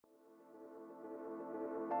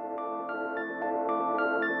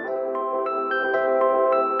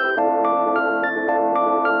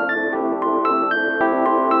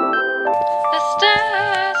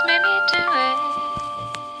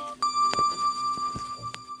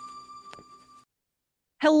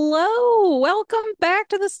Hello, welcome back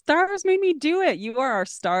to the Stars Made Me Do It. You are our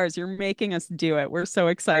stars. You're making us do it. We're so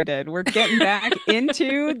excited. We're getting back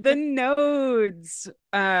into the nodes.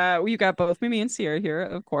 You got both Mimi and Sierra here,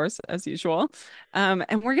 of course, as usual. And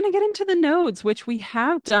we're gonna get into the nodes, which we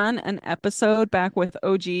have done an episode back with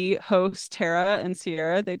OG hosts Tara and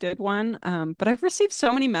Sierra. They did one. But I've received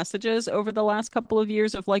so many messages over the last couple of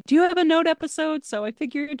years of like, do you have a node episode? So I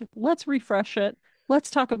figured let's refresh it.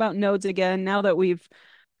 Let's talk about nodes again now that we've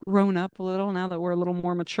grown up a little now that we're a little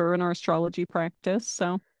more mature in our astrology practice.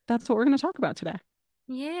 So that's what we're going to talk about today.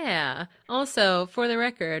 Yeah. Also, for the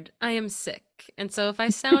record, I am sick. And so if I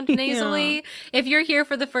sound Yeah. nasally, if you're here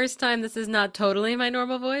for the first time, this is not totally my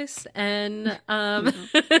normal voice. And Yeah.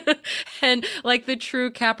 and like the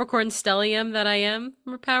true Capricorn stellium that I am,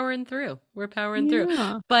 we're powering through. We're powering through.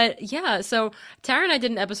 Yeah. But yeah, so Tara and I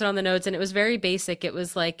did an episode on the nodes and it was very basic. It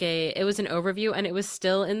was an overview and it was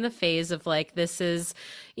still in the phase of like this is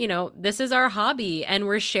our hobby and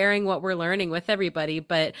we're sharing what we're learning with everybody.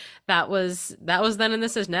 But that was then and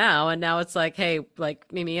this is now. And now it's like, hey,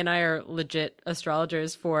 like Mimi and I are legit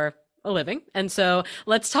astrologers for a living. And so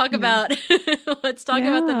let's talk Yeah. about let's talk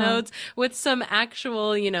about the Yeah. nodes with some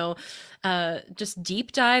actual, just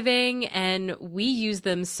deep diving. And we use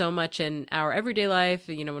them so much in our everyday life,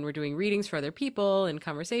 when we're doing readings for other people and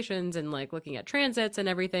conversations and like looking at transits and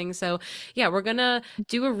everything. So yeah, we're gonna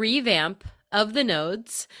do a revamp of the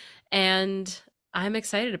nodes and I'm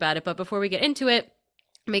excited about it. But before we get into it,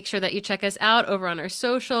 make sure that you check us out over on our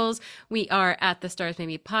socials. We are at the Stars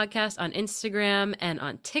Maybe podcast on Instagram and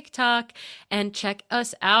on TikTok. And check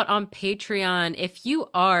us out on Patreon. If you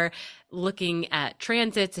are looking at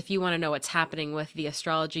transits, if you want to know what's happening with the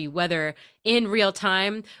astrology weather in real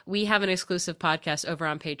time, we have an exclusive podcast over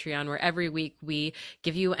on Patreon where every week we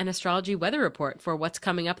give you an astrology weather report for what's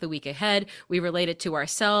coming up the week ahead. We relate it to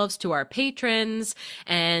ourselves, to our patrons,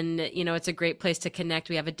 and it's a great place to connect.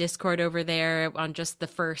 We have a Discord over there on just the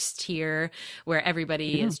first tier where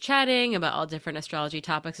everybody Yeah. is chatting about all different astrology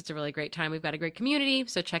topics. It's a really great time. We've got a great community,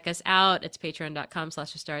 so check us out. It's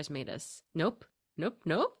patreon.com/the stars made us. Nope. Nope.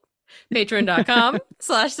 Nope.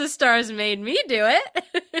 Patreon.com/the stars made me do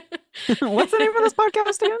it. What's the name of this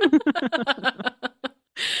podcast again?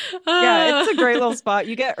 Yeah, it's a great little spot.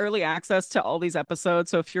 You get early access to all these episodes.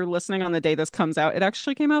 So if you're listening on the day this comes out, it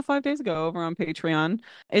actually came out 5 days ago over on Patreon.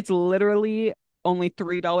 It's literally only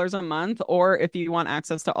 $3 a month, or if you want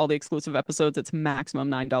access to all the exclusive episodes, it's maximum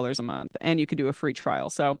 $9 a month, and you can do a free trial.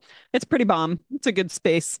 So it's pretty bomb. It's a good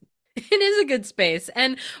space. It is a good space.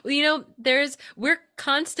 And we're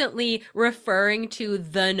constantly referring to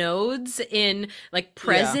the nodes in like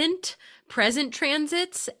Yeah. present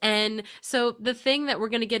transits. And so the thing that we're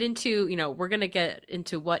going to get into, we're going to get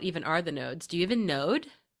into what even are the nodes. Do you even node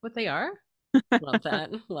what they are? Love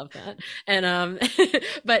that. Love that. And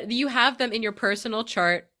but you have them in your personal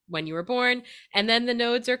chart when you were born, and then the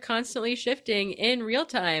nodes are constantly shifting in real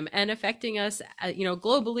time and affecting us,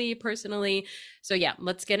 globally, personally. So yeah,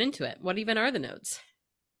 let's get into it. What even are the nodes?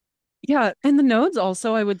 Yeah, and the nodes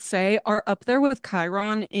also, I would say, are up there with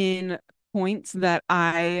Chiron in points that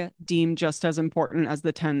I deem just as important as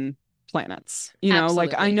the 10 planets. Like I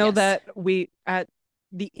Absolutely. know Yes. that we at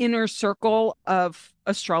the inner circle of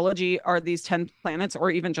astrology are these 10 planets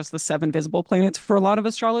or even just the seven visible planets for a lot of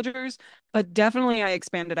astrologers, but definitely I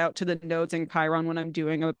expand it out to the nodes in Chiron when I'm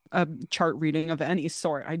doing a chart reading of any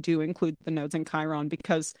sort. I do include the nodes in Chiron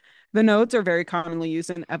because the nodes are very commonly used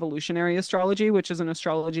in evolutionary astrology, which is an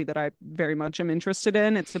astrology that I very much am interested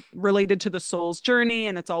in. It's related to the soul's journey,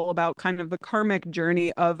 and it's all about kind of the karmic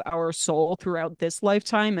journey of our soul throughout this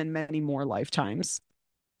lifetime and many more lifetimes.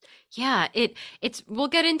 Yeah, it's we'll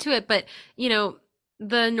get into it, but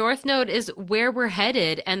the north node is where we're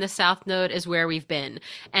headed and the south node is where we've been.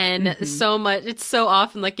 And Hmm. so much it's so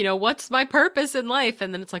often like, what's my purpose in life?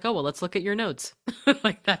 And then it's like, oh well, let's look at your nodes.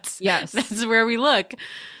 Like Yes. that's where we look.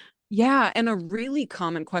 Yeah. And a really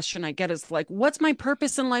common question I get is like, what's my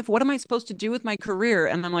purpose in life? What am I supposed to do with my career?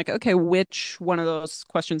 And I'm like, okay, which one of those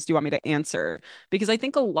questions do you want me to answer? Because I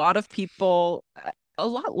think a lot of people, a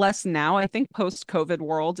lot less now, I think post-COVID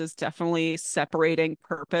world is definitely separating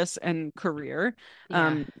purpose and career.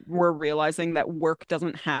 Yeah. We're realizing that work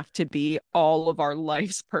doesn't have to be all of our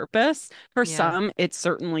life's purpose. For Yeah. some, it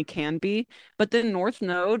certainly can be. But the North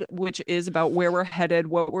Node, which is about where we're headed,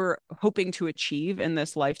 what we're hoping to achieve in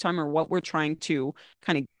this lifetime, or what we're trying to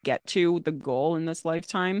kind of get to, the goal in this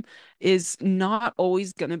lifetime, is not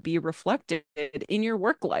always going to be reflected in your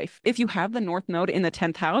work life. If you have the North Node in the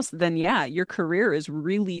 10th house, then yeah, your career is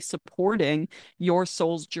really supporting your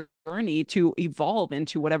soul's journey to evolve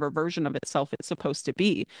into whatever version of itself it's supposed to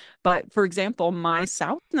be. But for example, my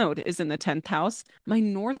south node is in the 10th house, my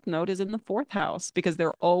north node is in the fourth house because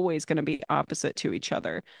they're always going to be opposite to each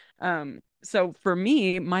other. So for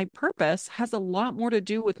me, my purpose has a lot more to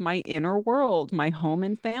do with my inner world, my home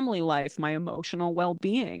and family life, my emotional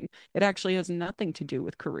well-being. It actually has nothing to do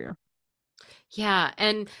with career. Yeah,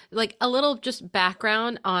 and like a little just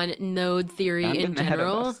background on node theory I'm in getting ahead of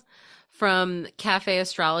general us. from Cafe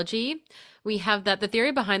Astrology. We have that the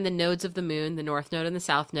theory behind the nodes of the moon, the north node and the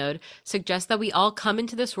south node, suggests that we all come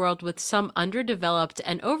into this world with some underdeveloped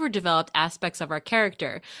and overdeveloped aspects of our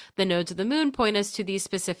character. The nodes of the moon point us to these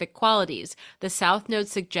specific qualities. The south node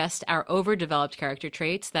suggests our overdeveloped character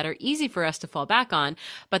traits that are easy for us to fall back on,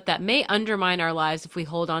 but that may undermine our lives if we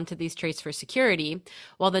hold on to these traits for security,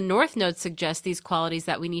 while the north node suggests these qualities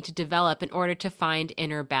that we need to develop in order to find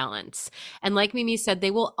inner balance. And like Mimi said, they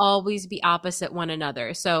will always be opposite one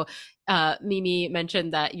another. So Mimi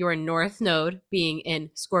mentioned that your north node being in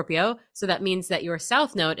Scorpio. So that means that your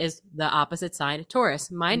south node is the opposite sign,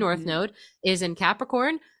 Taurus. My north Mhm. node is in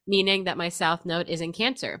Capricorn, meaning that my south node is in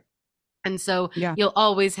Cancer. And so Yeah. you'll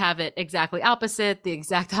always have it exactly opposite, the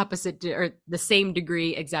exact opposite, or the same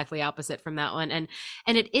degree exactly opposite from that one. And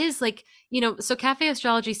it is like, so Cafe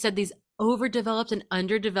Astrology said these overdeveloped and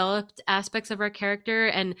underdeveloped aspects of our character.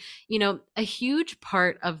 And, a huge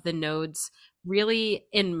part of the nodes really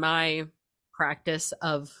in my practice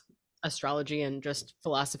of astrology and just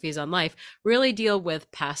philosophies on life really deal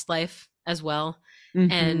with past life as well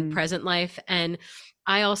and Hmm. present life. And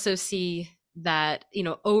I also see that,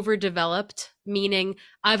 overdeveloped, meaning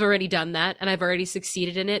I've already done that and I've already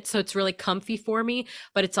succeeded in it. So it's really comfy for me,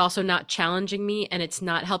 but it's also not challenging me and it's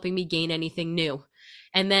not helping me gain anything new.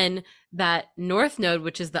 And then that north node,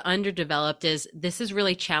 which is the underdeveloped, is this is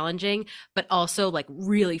really challenging, but also like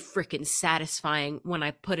really freaking satisfying when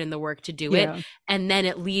I put in the work to do it. Yeah. And then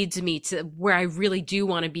it leads me to where I really do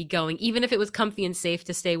want to be going, even if it was comfy and safe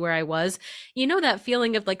to stay where I was. That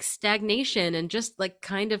feeling of like stagnation and just like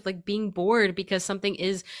kind of like being bored because something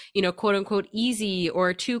is, quote unquote easy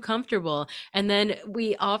or too comfortable. And then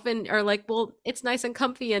we often are like, well, it's nice and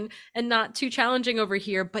comfy and not too challenging over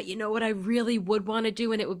here. But you know what I really would want to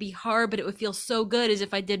do, and it would be hard, but it would feel so good as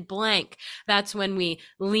if I did blank. That's when we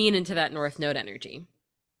lean into that North Node energy.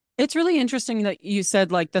 It's really interesting that you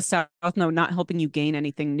said like the South Node not helping you gain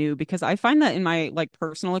anything new because I find that in my like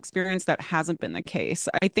personal experience that hasn't been the case.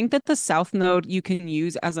 I think that the South Node you can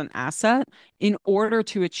use as an asset in order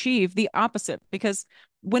to achieve the opposite because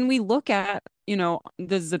when we look at,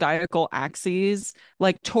 the zodiacal axes,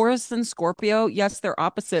 like Taurus and Scorpio, yes, they're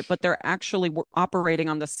opposite, but they're actually operating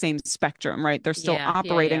on the same spectrum, right? They're still Yeah, yeah,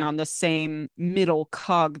 operating yeah. on the same middle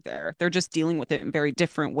cog there. They're just dealing with it in very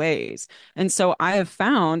different ways. And so I have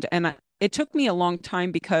found, it took me a long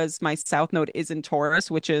time because my South Node is in Taurus,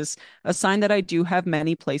 which is a sign that I do have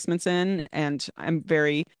many placements in. And I'm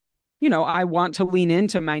very, I want to lean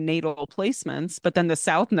into my natal placements. But then the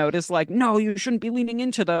South Node is like, no, you shouldn't be leaning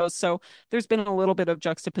into those. So there's been a little bit of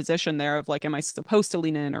juxtaposition there of like, am I supposed to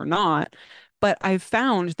lean in or not? But I've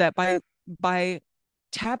found that by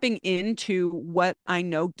tapping into what I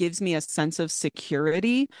know gives me a sense of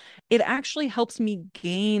security, it actually helps me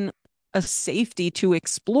gain a safety to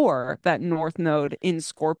explore that North Node in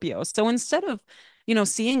Scorpio. So instead of,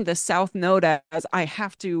 seeing the South Node as I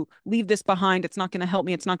have to leave this behind, it's not going to help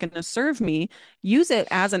me, it's not going to serve me, use it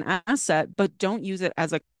as an asset, but don't use it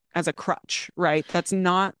as a crutch, right? That's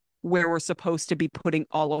not where we're supposed to be putting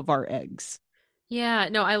all of our eggs. Yeah,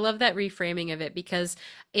 no, I love that reframing of it because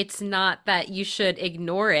it's not that you should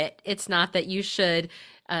ignore it. It's not that you should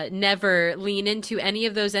never lean into any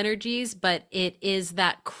of those energies, but it is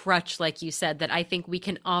that crutch, like you said, that I think we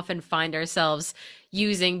can often find ourselves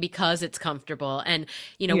using because it's comfortable. And,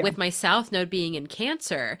 Yeah. with my South Node being in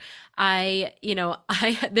Cancer,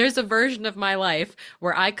 there's a version of my life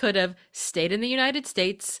where I could have stayed in the United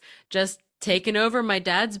States, just taken over my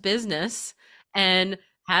dad's business and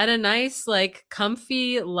had a nice, like,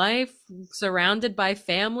 comfy life surrounded by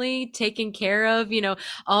family, taken care of,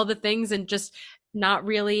 all the things, and just not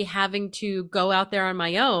really having to go out there on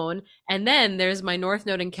my own. And then there's my North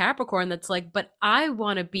Node in Capricorn that's like, but I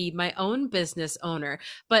want to be my own business owner,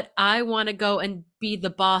 but I want to go and be the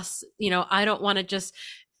boss. I don't want to just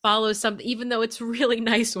follow something, even though it's really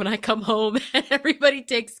nice when I come home and everybody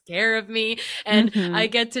takes care of me and I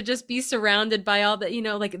Hmm. get to just be surrounded by all that,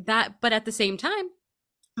 like that. But at the same time,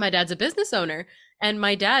 my dad's a business owner, and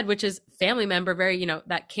my dad, which is family member, very,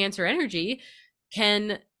 that Cancer energy,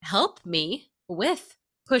 can help me with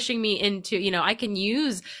pushing me into, I can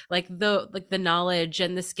use like the knowledge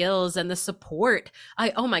and the skills and the support.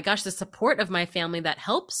 Oh my gosh, the support of my family that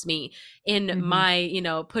helps me in Hmm.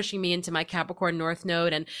 my, pushing me into my Capricorn North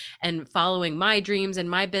Node and following my dreams and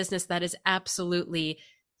my business. That is absolutely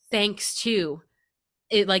thanks to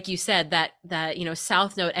it, like you said, that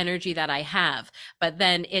South Node energy that I have. But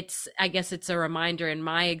then I guess it's a reminder in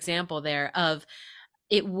my example there of,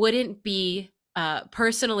 it wouldn't be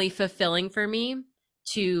personally fulfilling for me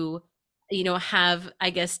to, have, I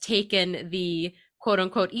guess, taken the quote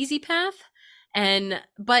unquote easy path.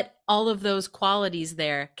 But all of those qualities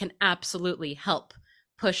there can absolutely help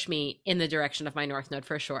push me in the direction of my North Node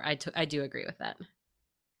for sure. I do agree with that.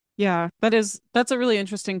 Yeah, that's a really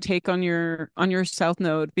interesting take on your South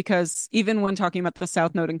Node, because even when talking about the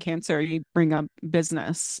South Node in Cancer, you bring up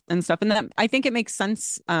business and stuff. And that, I think it makes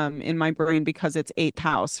sense in my brain because it's eighth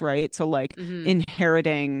house, right? So like Hmm.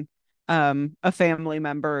 inheriting a family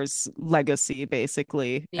member's legacy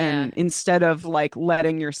basically. Yeah. And instead of like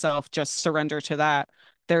letting yourself just surrender to that,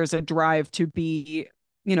 there's a drive to be,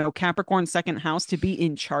 Capricorn second house, to be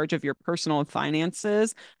in charge of your personal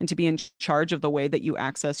finances and to be in charge of the way that you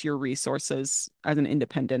access your resources as an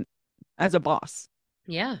independent, as a boss.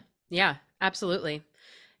 Yeah. Yeah, absolutely.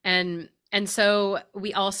 And so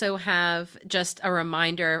we also have just a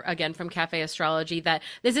reminder again from Cafe Astrology that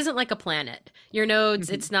this isn't like a planet. Your nodes,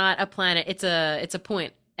 Mhm. it's not a planet, it's a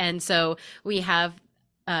point. And so we have,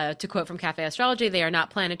 to quote from Cafe Astrology, they are not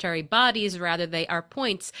planetary bodies, rather they are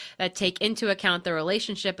points that take into account the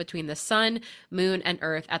relationship between the sun, moon, and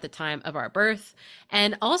earth at the time of our birth.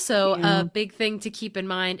 And also Yeah. a big thing to keep in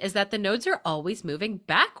mind is that the nodes are always moving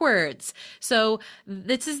backwards. So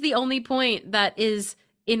this is the only point that is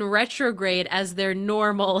in retrograde as their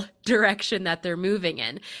normal direction that they're moving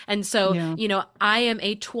in. And so, Yeah. I am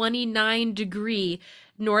a 29-degree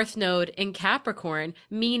North Node in Capricorn,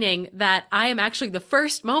 meaning that I am actually the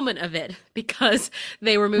first moment of it because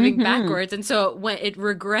they were moving Hmm. backwards. And so when it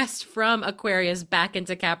regressed from Aquarius back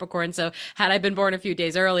into Capricorn. So had I been born a few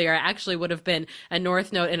days earlier, I actually would have been a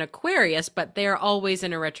North Node in Aquarius, but they're always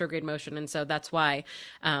in a retrograde motion. And so that's why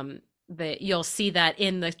you'll see that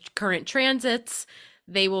in the current transits,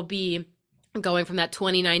 they will be going from that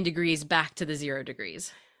 29 degrees back to the 0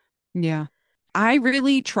 degrees. Yeah. I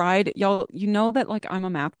really tried, y'all, that like I'm a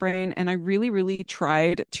math brain, and I really, really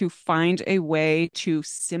tried to find a way to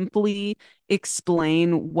simply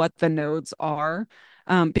explain what the nodes are,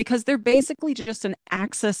 because they're basically just an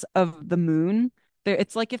axis of the moon.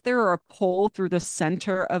 It's like if there were a pole through the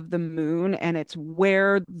center of the moon, and it's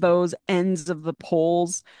where those ends of the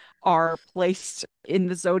poles are placed in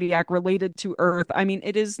the zodiac related to Earth. I mean,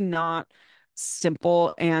 it is not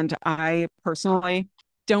simple, and I personally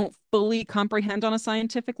don't fully comprehend on a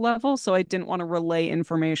scientific level, so I didn't want to relay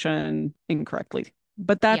information incorrectly.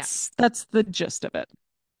 But Yeah. that's the gist of it.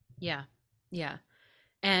 Yeah. Yeah.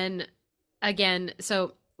 And again,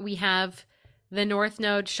 so we have the North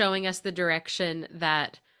Node showing us the direction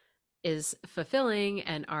that is fulfilling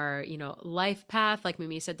and our, life path. Like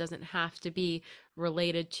Mimi said, doesn't have to be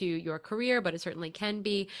related to your career, but it certainly can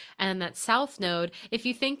be. And that South Node, if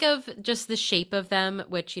you think of just the shape of them,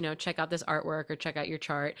 which, check out this artwork or check out your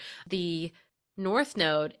chart, the North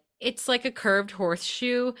Node, it's like a curved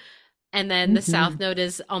horseshoe, and then the Hmm. South Node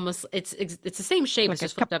is almost, it's the same shape, it's Like a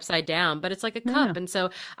just cup. flipped upside down, but it's like a Yeah. cup. And so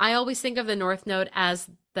I always think of the North Node as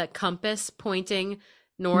the compass pointing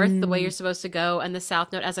north, the way you're Mm, supposed to go, and the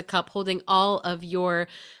South Node as a cup holding all of your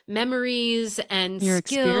memories and your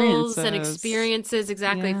skills and experiences. experiences,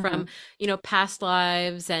 exactly, Yeah. from, past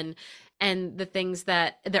lives and the things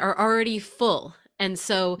that are already full. And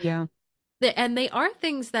so Yeah. and they are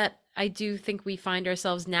things that I do think we find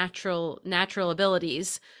ourselves natural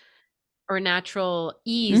abilities or natural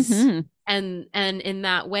ease, Hmm. and in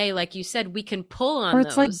that way, like you said, we can pull Or on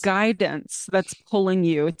it's like those. guidance that's pulling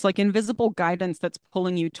you. It's like invisible guidance that's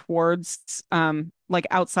pulling you towards like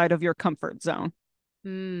outside of your comfort zone.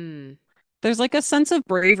 Hmm. There's like a sense of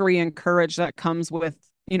bravery and courage that comes with,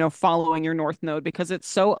 following your North Node, because it's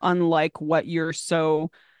so unlike what you're so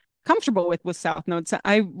comfortable with South Node. So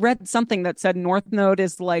I read something that said North Node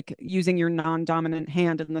is like using your non-dominant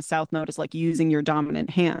hand, and the South Node is like using your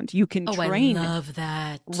dominant hand. You can Oh, I train, love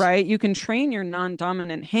that. right? You can train your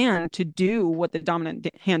non-dominant hand to do what the dominant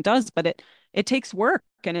hand does, but it takes work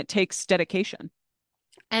and it takes dedication.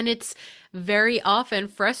 And it's very often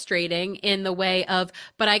frustrating in the way of,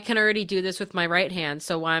 but I can already do this with my right hand.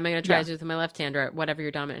 So why am I going to try Yeah. to do it with my left hand or whatever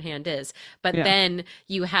your dominant hand is? But Yeah. then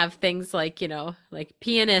you have things like, like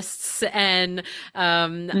pianists and I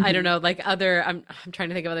don't Hmm. know, like I'm trying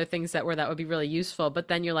to think of other things that would be really useful. But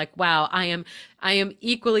then you're like, wow, I am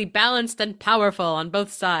equally balanced and powerful on both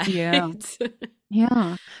Yeah. sides.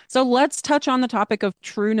 Yeah. So let's touch on the topic of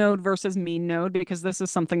true node versus mean node because this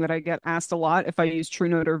is something that I get asked a lot if I use true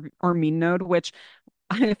node or mean node, which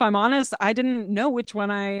if I'm honest, I didn't know which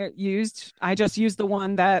one I used. I just used the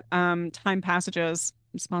one that Time Passages,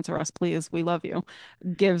 sponsor us, please. We love you,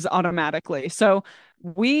 gives automatically. So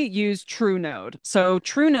we use True Node. So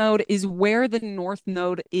True Node is where the North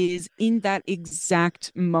Node is in that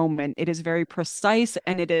exact moment. It is very precise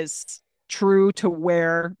and it is true to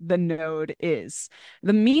where the node is.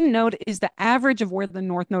 The mean node is the average of where the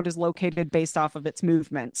North Node is located based off of its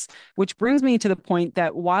movements, which brings me to the point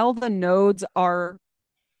that while the nodes are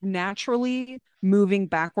naturally moving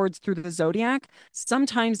backwards through the zodiac,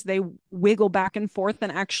 sometimes they wiggle back and forth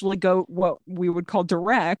and actually go what we would call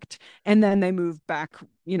direct, and then they move back,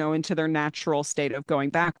 into their natural state of going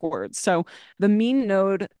backwards. So the mean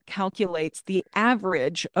node calculates the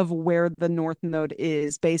average of where the north node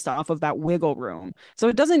is based off of that wiggle room. So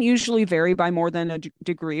it doesn't usually vary by more than a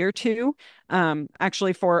degree or two.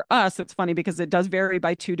 Actually, for us, it's funny because it does vary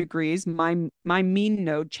by 2 degrees. My mean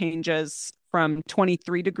node changes from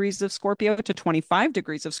 23 degrees of Scorpio to 25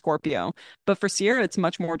 degrees of Scorpio. But for Sierra, it's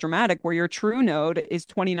much more dramatic, where your true node is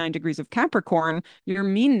 29 degrees of Capricorn, your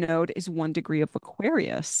mean node is 1 degree of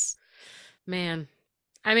Aquarius. Man,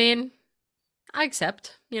 I mean, I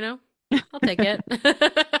accept, I'll take it.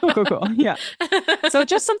 Cool, cool, cool. Yeah. So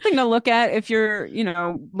just something to look at if you're,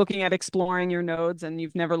 looking at exploring your nodes and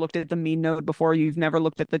you've never looked at the mean node before, you've never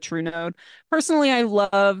looked at the true node. Personally, I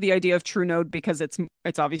love the idea of true node because it's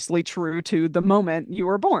obviously true to the moment you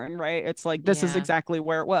were born, right? It's like this is Yeah. exactly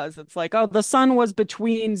where it was. It's like, oh, the sun was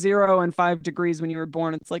between 0 and 5 degrees when you were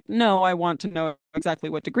born. It's like, no, I want to know exactly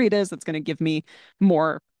what degree it is. It's going to give me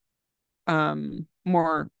more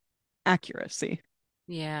accuracy.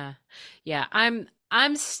 Yeah. Yeah.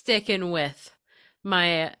 I'm sticking with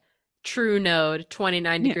my true node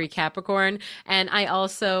 29 Yeah. degree Capricorn. And I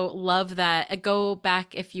also love that. Go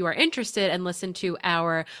back if you are interested and listen to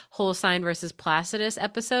our whole sign versus Placidus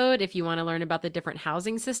episode if you want to learn about the different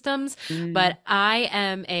housing systems. Mm. But I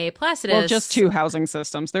am a Well, just Placidus. two housing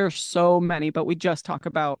systems. There are so many, but we just talk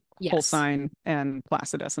about whole Yes. sign and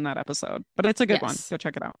Placidus in that episode. But it's a good one. Yes. Go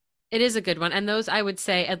check it out. It is a good one. And those I would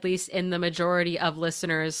say, at least in the majority of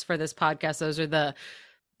listeners for this podcast, those are the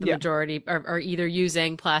Yeah. majority are either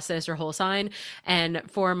using Placidus or whole sign. And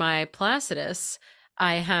for my Placidus,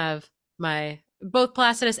 I have my both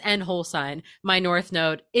Placidus and whole sign. My north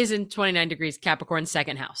node is in 29 degrees Capricorn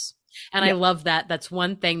second house. And I Yeah. love that. That's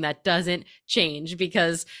one thing that doesn't change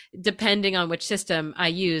because depending on which system I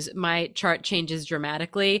use, my chart changes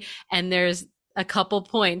dramatically. And there's a couple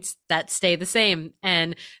points that stay the same.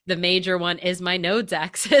 And the major one is my nodes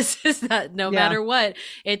axis, is that no Yeah. matter what,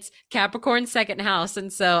 it's Capricorn second house.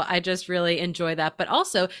 And so I just really enjoy that. But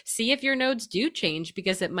also see if your nodes do change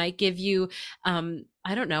because it might give you,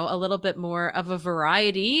 I don't know, a little bit more of a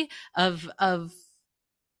variety of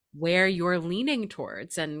where you're leaning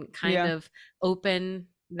towards and kind Yeah. of open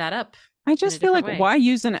that up I in a just feel different like way. why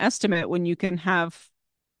use an estimate when you can have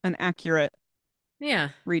an accurate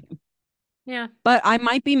Yeah. reading? Yeah. But I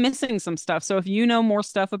might be missing some stuff. So if you know more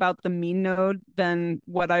stuff about the mean node than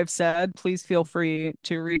what I've said, please feel free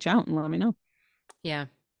to reach out and let me know. Yeah.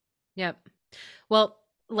 Yep. Well,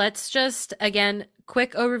 let's just again,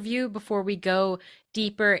 quick overview before we go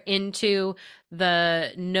deeper into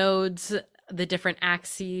the nodes, the different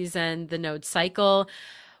axes, and the node cycle.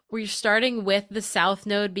 We're starting with the south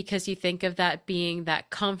node because you think of that being that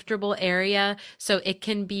comfortable area. So it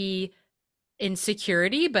can be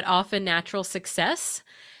insecurity, but often natural success.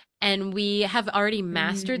 And we have already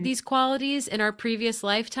mastered Mm, these qualities in our previous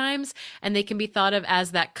lifetimes, and they can be thought of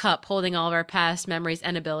as that cup holding all of our past memories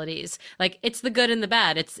and abilities. Like it's the good and the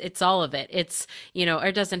bad. It's all of it. It's, or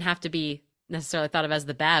it doesn't have to be necessarily thought of as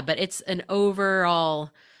the bad, but it's an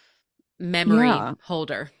overall memory yeah.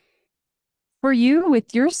 holder. For you,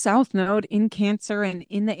 with your South Node in Cancer and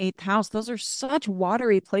in the eighth house, those are such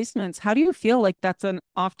watery placements. How do you feel like that's an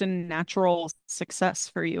often natural success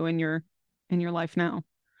for you in your life now?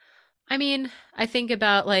 I mean, I think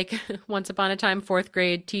about like once upon a time, fourth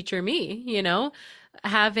grade teacher me,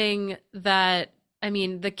 having that, I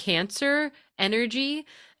mean, the cancer energy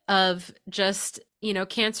of just,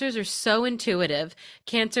 cancers are so intuitive.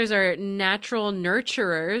 Cancers are natural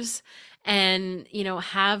nurturers. and,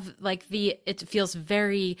 have like it feels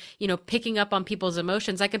very, picking up on people's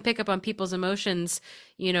emotions. I can pick up on people's emotions,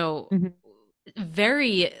 you know, Hmm.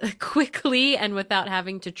 very quickly and without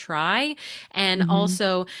having to try. And Hmm.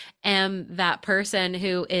 also am that person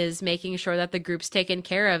who is making sure that the group's taken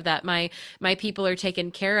care of, that my people are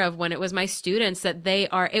taken care of. When it was my students, that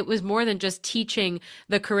it was more than just teaching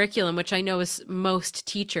the curriculum, which I know is most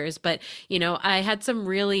teachers, but I had some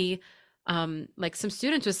really like some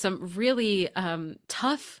students with some really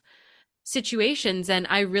tough situations, and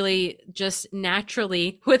I really just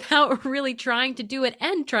naturally, without really trying to do it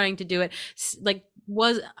and trying to do it, like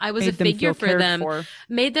I was a Made them figure feel for cared them, for.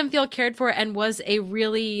 made them feel cared for, and was a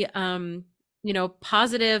really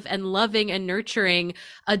positive and loving and nurturing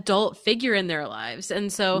adult figure in their lives.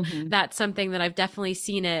 And so Hmm. that's something that I've definitely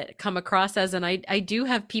seen it come across as. And I do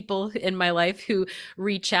have people in my life who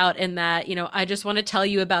reach out in that, I just want to tell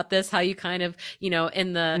you about this, how you kind of,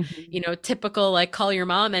 in the, Hmm. typical like call your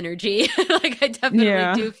mom energy. Like I definitely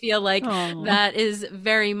Yeah. do feel like Oh. that is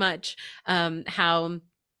very much how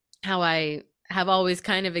I have always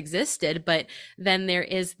kind of existed. But then there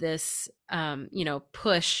is this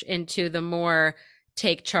push into the more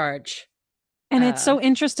take charge. And it's Uh so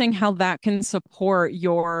interesting how that can support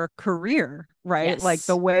your career, right? Like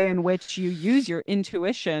the yes. way in which you use your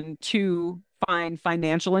intuition to find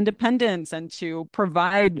financial independence and to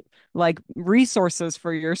provide like resources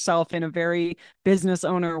for yourself in a very business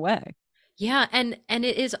owner way. Yeah, and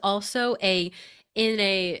it is also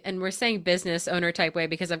and we're saying business owner type way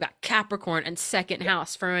because I've got Capricorn and second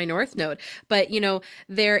house for my North Node. But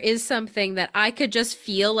there is something that I could just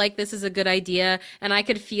feel like this is a good idea, and I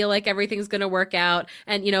could feel like everything's going to work out,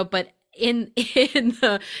 and but in in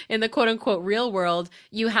the quote unquote real world,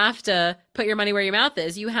 you have to put your money where your mouth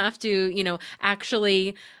is. You have to,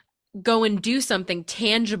 actually go and do something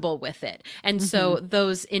tangible with it. And Hmm. so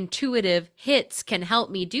those intuitive hits can help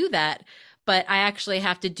me do that, but I actually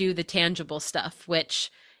have to do the tangible stuff,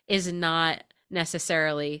 which is not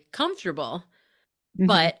necessarily comfortable, Hmm.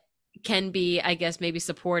 but can be, I guess, maybe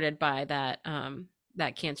supported by that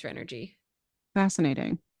Cancer energy.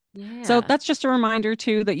 Fascinating. So Yeah. that's just a reminder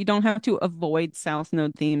too that you don't have to avoid South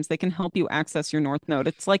Node themes. They can help you access your North Node.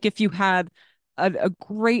 It's like if you had a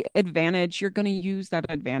great advantage, you're going to use that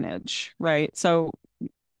advantage, right? So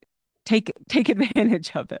take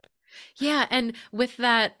advantage of it. Yeah, and with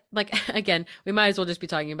that, like again, we might as well just be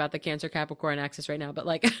talking about the Cancer Capricorn axis right now, but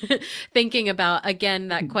like thinking about again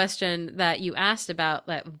that question that you asked about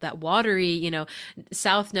that watery,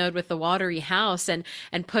 south node with the watery house and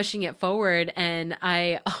pushing it forward. And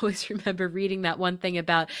I always remember reading that one thing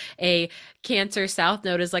about a Cancer south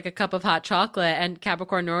node is like a cup of hot chocolate and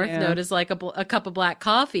Capricorn north Yeah. node is like a cup of black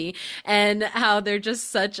coffee, and how they're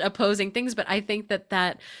just such opposing things. But I think that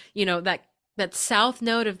that south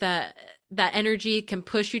node of that energy can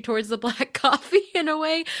push you towards the black coffee in a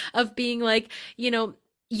way of being like, you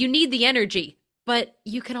need the energy, but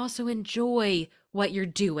you can also enjoy what you're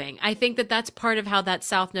doing. I think that that's part of how that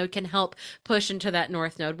south node can help push into that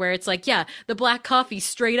north node, where it's like, yeah, the black coffee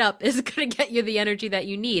straight up is going to get you the energy that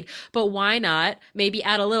you need, but why not maybe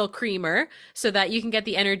add a little creamer so that you can get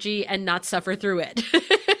the energy and not suffer through it.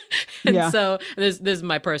 And Yeah. so this is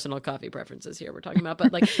my personal coffee preferences here we're talking about,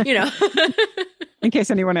 but like, In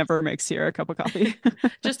case anyone ever makes here a cup of coffee.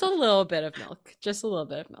 just a little bit of milk, just a little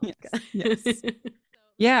bit of Yes. Yes. milk.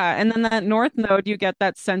 Yeah, and then that north node, you get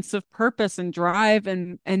that sense of purpose and drive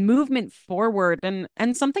and movement forward.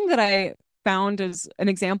 And something that I found as an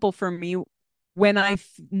example for me when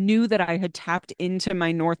knew that I had tapped into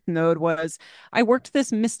my north node was I worked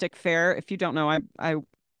this Mystic Fair. If you don't know, I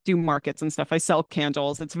do markets and stuff. I sell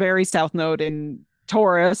candles. It's very south node in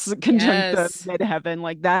Taurus conjunct the Yes. midheaven.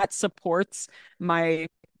 Like that supports my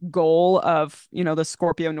goal of, the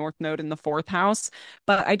Scorpio north node in the fourth house.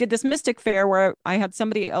 But I did this Mystic Fair where I had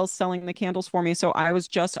somebody else selling the candles for me. So I was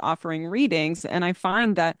just offering readings. And I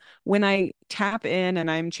find that when I tap in and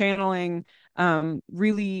I'm channeling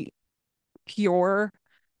really pure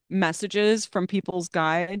messages from people's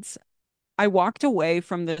guides, I walked away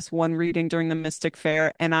from this one reading during the Mystic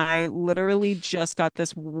Fair and I literally just got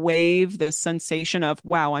this wave, this sensation of,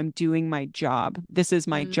 wow, I'm doing my job. This is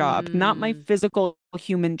my job, not my Mm. physical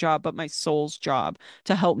human job, but my soul's job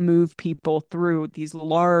to help move people through these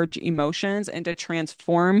large emotions and to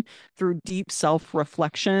transform through deep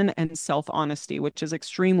self-reflection and self-honesty, which is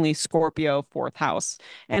extremely Scorpio fourth house.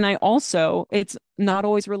 And it's not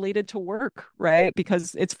always related to work, right?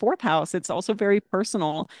 Because it's fourth house, it's also very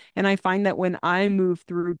personal. And I find that when I move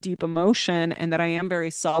through deep emotion and that I am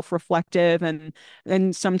very self-reflective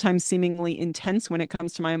and sometimes seemingly intense when it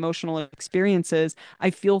comes to my emotional experiences,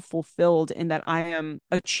 I feel fulfilled in that I am am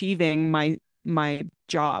achieving my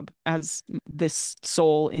job as this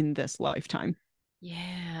soul in this lifetime.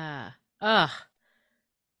 Yeah. Ugh,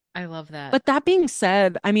 I love that. But that being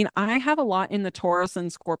said, I mean, I have a lot in the Taurus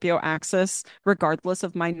and Scorpio axis, regardless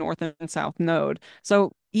of my north and south node.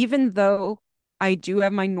 So even though I do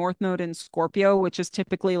have my north node in Scorpio, which is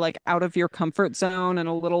typically like out of your comfort zone and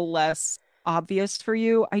a little less obvious for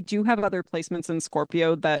you, I do have other placements in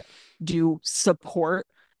Scorpio that do support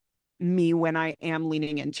me when I am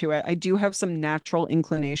leaning into it. I do have some natural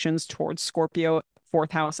inclinations towards Scorpio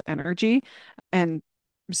fourth house energy. And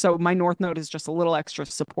so my North Node is just a little extra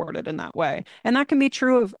supported in that way. And that can be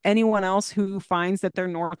true of anyone else who finds that their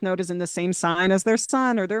North Node is in the same sign as their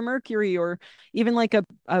Sun or their Mercury, or even like a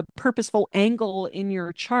purposeful angle in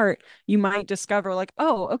your chart. You might discover, like,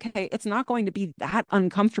 oh, okay, it's not going to be that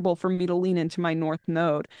uncomfortable for me to lean into my North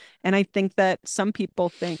Node. And I think that some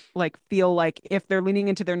people feel like if they're leaning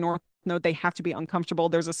into their North Node, they have to be uncomfortable.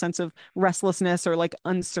 There's a sense of restlessness or like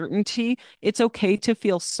uncertainty. It's okay to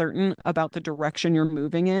feel certain about the direction you're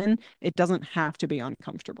moving in. It doesn't have to be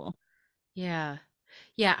uncomfortable. Yeah.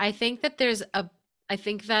 Yeah, I think that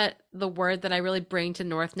the word that I really bring to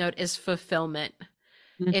North Node is fulfillment.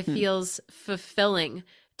 It Hmm. feels fulfilling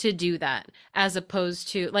to do that, as opposed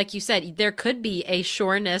to, like you said, there could be a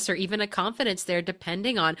sureness or even a confidence there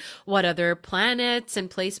depending on what other planets and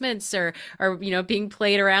placements are being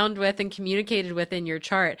played around with and communicated with in your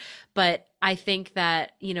chart. But I think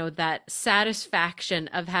that, that satisfaction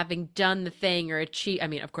of having done the thing or achieved, I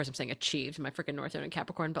mean, of course I'm saying achieved, my freaking North Node and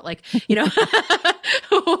Capricorn, but like, Yeah.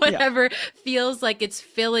 whatever feels like it's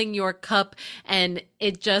filling your cup and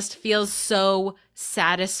it just feels so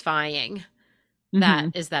satisfying. That Hmm.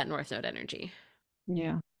 is that North Node energy.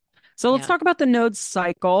 Yeah. So let's Yeah. talk about the node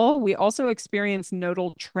cycle. We also experience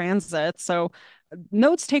nodal transit. So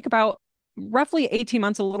nodes take about roughly 18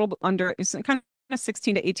 months, a little bit under, it's kind of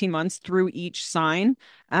 16 to 18 months through each sign.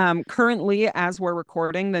 Currently, as we're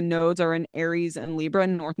recording, the nodes are in Aries and Libra,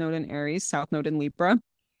 North Node in Aries, South Node in Libra,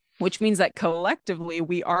 which means that collectively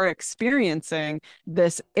we are experiencing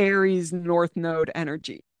this Aries North Node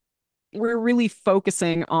energy. We're really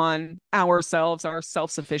focusing on ourselves, our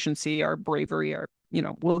self-sufficiency, our bravery,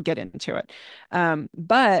 we'll get into it.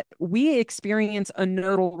 But we experience a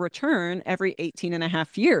nodal return every 18 and a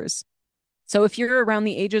half years. So if you're around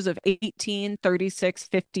the ages of 18, 36,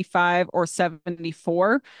 55, or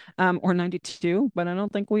 74, or 92, but I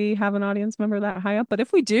don't think we have an audience member that high up. But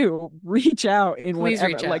if we do, reach out in Please whatever,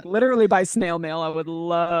 reach like out. literally by snail mail. I would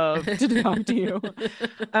love to talk to you.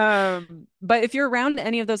 But if you're around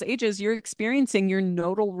any of those ages, you're experiencing your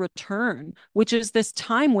nodal return, which is this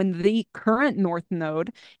time when the current North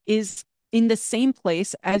Node is in the same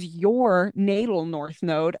place as your natal North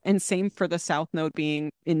Node, and same for the South Node being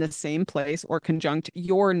in the same place or conjunct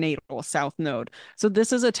your natal South Node. So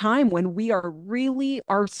this is a time when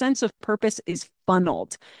our sense of purpose is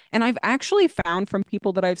funneled. And I've actually found from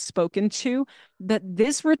people that I've spoken to that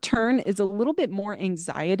this return is a little bit more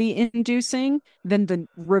anxiety inducing than the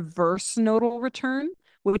reverse nodal return,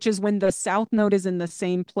 which is when the south node is in the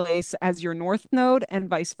same place as your north node and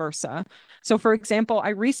vice versa. So, for example, I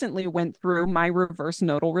recently went through my reverse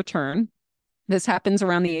nodal return. This happens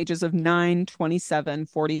around the ages of 9, 27,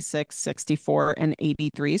 46, 64, and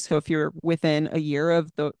 83. So if you're within a year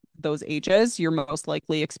of those ages, you're most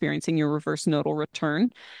likely experiencing your reverse nodal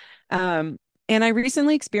return. Um, and I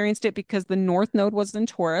recently experienced it because the North Node was in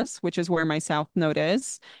Taurus, which is where my South Node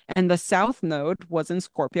is, and the South Node was in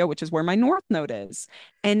Scorpio, which is where my North Node is.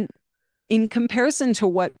 And in comparison to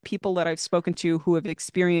what people that I've spoken to who have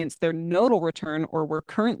experienced their nodal return or were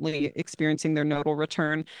currently experiencing their nodal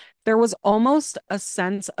return, there was almost a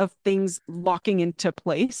sense of things locking into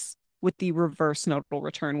place with the reverse nodal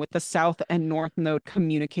return, with the south and north node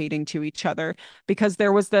communicating to each other, because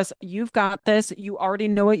there was this, you've got this, you already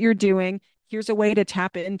know what you're doing. Here's a way to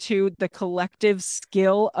tap into the collective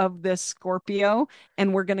skill of this Scorpio,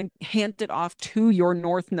 and we're going to hand it off to your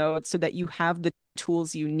north node so that you have the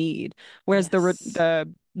tools you need. Whereas Yes.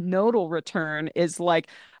 the nodal return is like,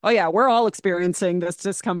 oh yeah, we're all experiencing this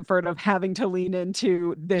discomfort of having to lean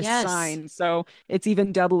into this Yes. sign. So it's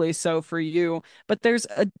even doubly so for you. But there's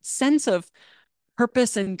a sense of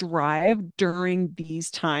purpose and drive during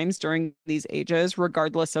these times, during these ages,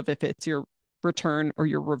 regardless of if it's your return or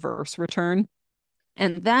your reverse return.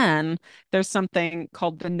 And then there's something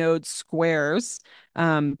called the node squares.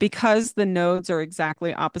 Because the nodes are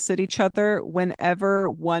exactly opposite each other, whenever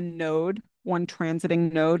one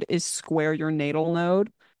transiting node is square your natal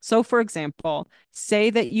node. So, for example,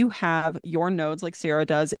 say that you have your nodes, like Sarah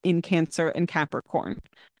does, in Cancer and Capricorn.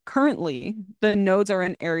 Currently, the nodes are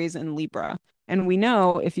in Aries and Libra. And we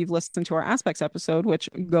know if you've listened to our aspects episode, which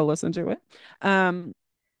go listen to it, um,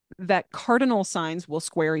 that cardinal signs will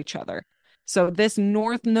square each other. So this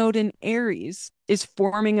north node in Aries is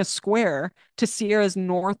forming a square to Sierra's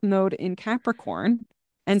north node in Capricorn,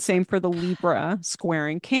 and same for the Libra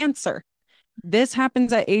squaring Cancer. This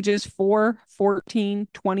happens at ages 4, 14,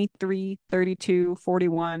 23, 32,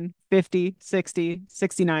 41, 50, 60,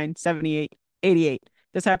 69, 78, 88.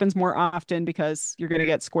 This happens more often because you're going to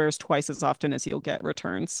get squares twice as often as you'll get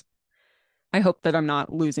returns. I hope that I'm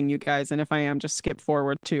not losing you guys. And if I am, just skip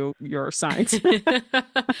forward to your signs.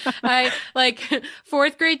 I like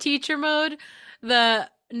fourth grade teacher mode. The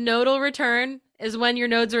nodal return is when your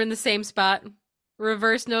nodes are in the same spot.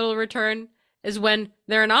 Reverse nodal return is when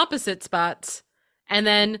they're in opposite spots. And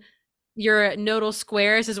then your nodal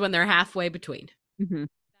squares is when they're halfway between. Mhm.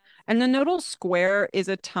 And the nodal square is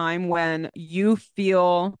a time when you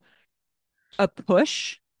feel a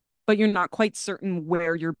push, but you're not quite certain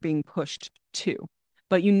where you're being pushed to.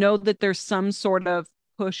 But you know that there's some sort of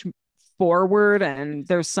push forward and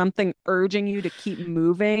there's something urging you to keep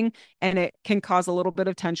moving, and it can cause a little bit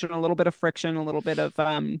of tension, a little bit of friction, a little bit of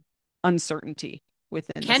uncertainty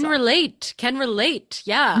within the Can sign. relate. Can relate.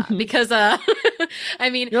 Yeah. Mhm. Because I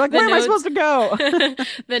mean You're like, the where am I nodes supposed to go?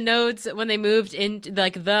 the nodes when they moved in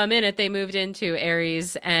like the minute they moved into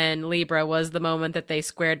Aries and Libra was the moment that they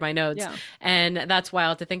squared my nodes. Yeah. And that's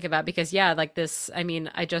wild to think about because yeah, like this I mean,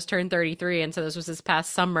 I just turned 33 and so this was this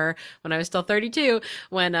past summer when I was still 32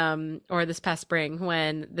 when or this past spring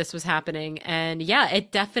when this was happening. And yeah,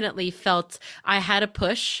 it definitely felt I had a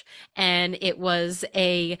push and it was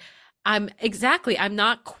a I'm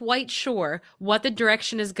not quite sure what the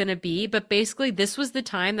direction is going to be, but basically this was the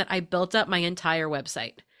time that I built up my entire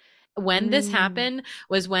website. When this Mm. happened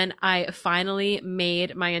was when I finally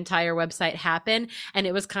made my entire website happen. And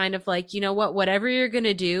it was kind of like, you know what, whatever you're going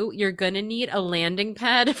to do, you're going to need a landing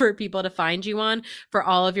pad for people to find you on for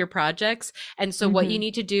all of your projects. And so what you Mhm.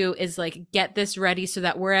 need to do is like get this ready so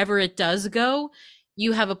that wherever it does go,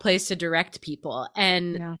 you have a place to direct people.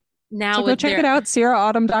 And Yeah. So now go with check it their out,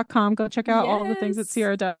 SierraAutumn.com. Go check out all the things that yes.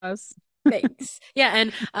 Sierra does. Thanks. Yeah,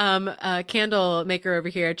 and candle maker over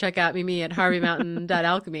here, check out Mimi at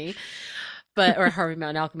harveymountain.alchemy, but or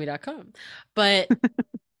harveymountainalchemy.com. But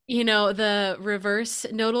you know, the reverse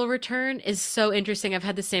nodal return is so interesting. I've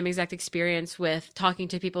had the same exact experience with talking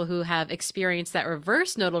to people who have experienced that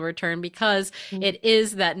reverse nodal return because it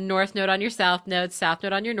is that north node on your south node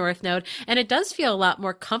on your north node, and it does feel a lot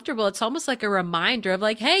more comfortable. It's almost like a reminder of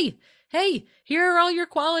like, hey, here are all your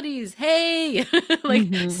qualities. Hey, like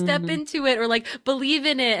step Mhm. into it or like believe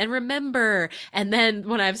in it and remember. And then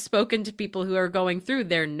when I've spoken to people who are going through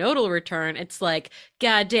their nodal return, it's like,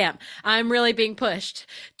 God damn, I'm really being pushed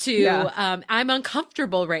to, Yeah. I'm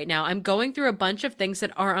uncomfortable right now. I'm going through a bunch of things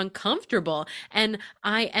that are uncomfortable. And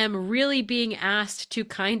I am really being asked to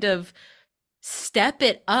kind of step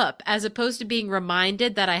it up as opposed to being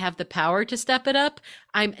reminded that I have the power to step it up.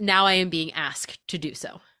 I am being asked to do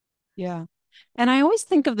so. Yeah. And I always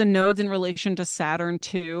think of the nodes in relation to Saturn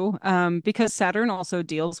too, because Saturn also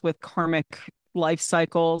deals with karmic life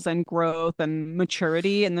cycles and growth and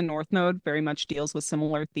maturity, and the North Node very much deals with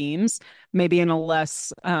similar themes, maybe in a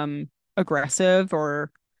less aggressive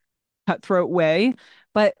or cutthroat way.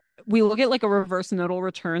 But we look at like a reverse nodal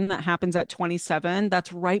return that happens at 27.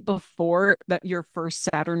 That's right before that your first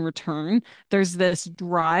Saturn return. There's this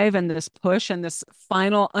drive and this push and this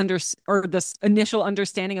final or this initial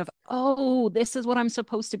understanding of, oh, this is what I'm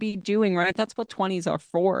supposed to be doing, right? That's what 20s are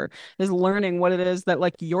for, is learning what it is that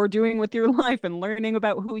like you're doing with your life and learning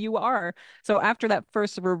about who you are. So after that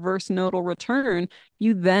first reverse nodal return,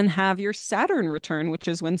 you then have your Saturn return, which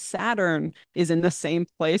is when Saturn is in the same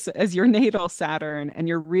place as your natal Saturn, and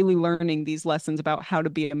you're really learning these lessons about how to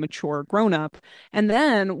be a mature grown up. And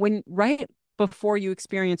then, when right before you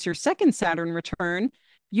experience your second Saturn return,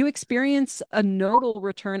 you experience a nodal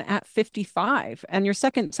return at 55, and your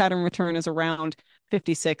second Saturn return is around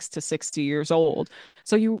 56 to 60 years old.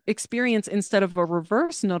 So you experience, instead of a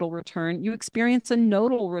reverse nodal return, you experience a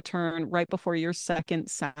nodal return right before your second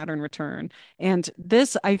Saturn return. And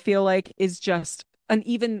this, I feel like, is just an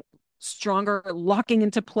even stronger locking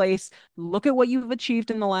into place. Look at what you've achieved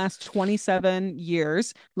in the last 27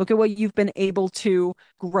 years. Look at what you've been able to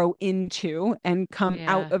grow into and come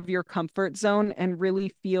out Yeah. of your comfort zone and really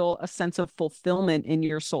feel a sense of fulfillment in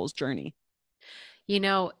your soul's journey. You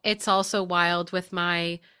know, it's also wild with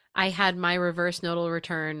I had my reverse nodal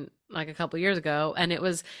return like a couple years ago, and it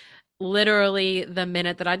was literally the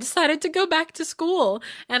minute that I decided to go back to school.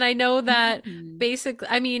 And I know that Mm. basically,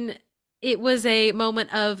 I mean, it was a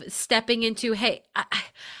moment of stepping into, hey,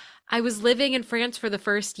 I was living in France for the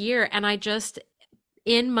first year, and I just,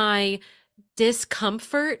 in my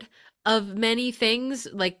discomfort of many things,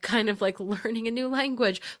 like kind of like learning a new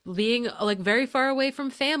language, being like very far away from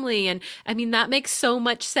family. And I mean, that makes so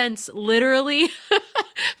much sense, literally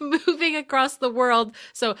moving across the world.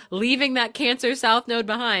 So leaving that Cancer South node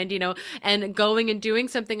behind, and going and doing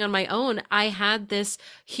something on my own, I had this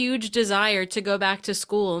huge desire to go back to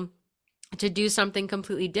school to do something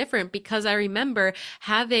completely different because I remember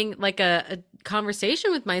having like a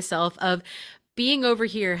conversation with myself of being over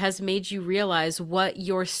here has made you realize what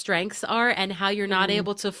your strengths are and how you're not Mhm.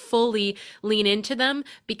 able to fully lean into them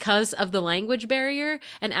because of the language barrier,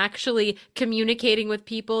 and actually communicating with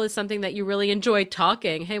people is something that you really enjoy.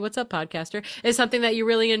 Talking, hey, what's up, podcaster, is something that you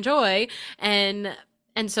really enjoy. And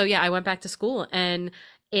so yeah, I went back to school, and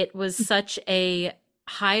it was such a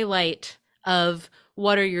highlight of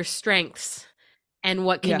what are your strengths and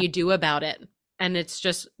what can Yeah, you do about it. And it's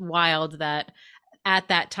just wild that at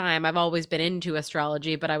that time I've always been into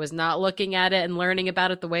astrology, but I was not looking at it and learning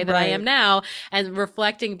about it the way that I am right. now. And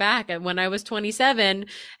reflecting back at when I was 27,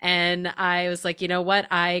 and I was like, you know what,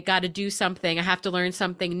 I got to do something. I have to learn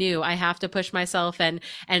something new. I have to push myself and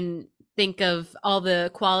think of all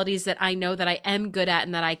the qualities that I know that I am good at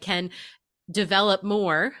and that I can develop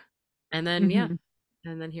more. And then yeah, Hmm.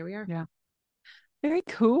 and then here we are. Yeah. Very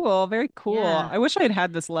cool. Very cool. Yeah. I wish I had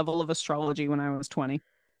had this level of astrology when I was 20.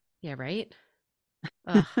 Yeah, right.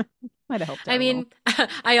 Ugh. Might have helped I out a little. mean,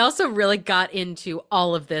 I also really got into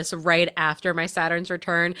all of this right after my Saturn's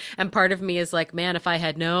return. And part of me is like, man, if I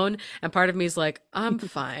had known. And part of me is like, I'm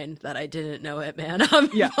fine that I didn't know it, man. I'm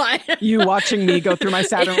Yeah. fine. You watching me go through my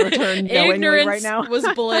Saturn return knowingly right Ignorance now. was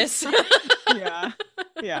bliss. Yeah.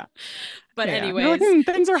 Yeah. But, Yeah. You're like, anyways,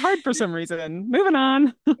 things are hard for some reason. Moving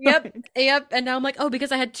on. yep, yep. And now I'm like, oh,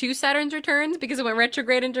 because I had two Saturn's returns because it went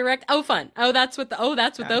retrograde and direct. Oh, fun. That's what Yeah,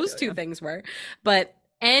 I those feel two you. things were. But,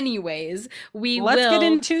 anyways, we Let's get will.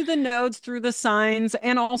 into the nodes through the signs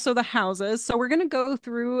and also the houses. So we're going to go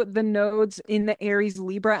through the nodes in the Aries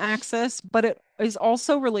Libra axis, but it is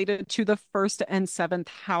also related to the first and seventh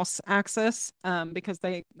house axis because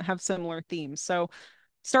they have similar themes. So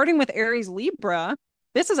starting with Aries Libra,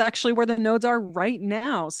 this is actually where the nodes are right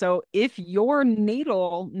now. So if your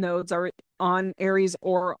natal nodes are on Aries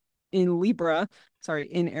or in Libra, sorry,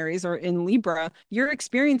 in Aries or in Libra, you're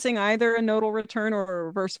experiencing either a nodal return or a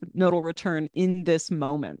reverse nodal return in this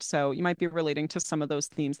moment. So you might be relating to some of those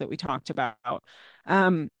themes that we talked about.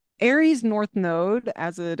 Um, Aries North Node,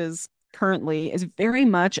 as it is currently, is very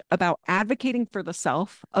much about advocating for the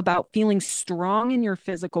self, about feeling strong in your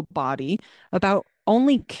physical body, about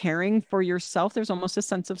only caring for yourself. There's almost a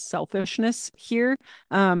sense of selfishness here.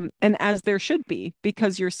 And as there should be,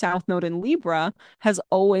 because your South Node in Libra has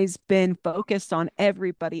always been focused on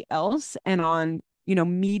everybody else and on,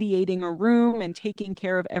 mediating a room and taking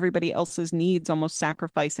care of everybody else's needs, almost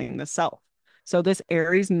sacrificing the self. So this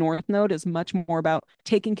Aries North Node is much more about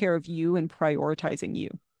taking care of you and prioritizing you.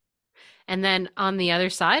 And then on the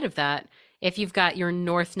other side of that, if you've got your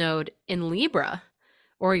North Node in Libra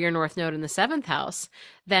or your North Node in the seventh house,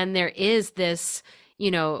 then there is this,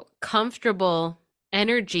 comfortable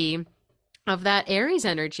energy of that Aries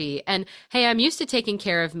energy. And hey, I'm used to taking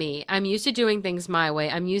care of me. I'm used to doing things my way.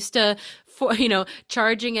 I'm used to,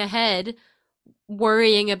 charging ahead,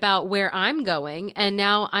 worrying about where I'm going. And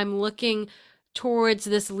now I'm looking towards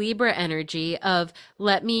this Libra energy of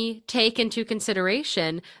let me take into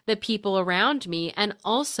consideration the people around me. And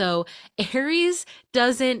also, Aries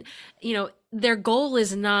doesn't, their goal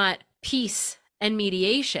is not peace and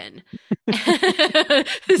mediation. Me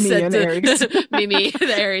Said and Aries. to Mimi,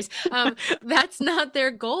 the Aries. That's not their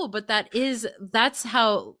goal, but that's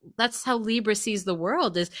how Libra sees the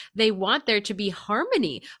world. Is they want there to be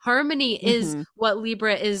harmony. Harmony is Hmm. what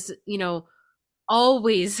Libra is,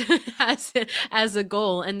 always has as a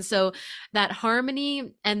goal. And so that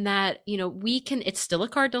harmony and that, it's still a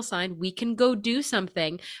cardinal sign. We can go do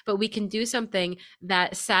something, but we can do something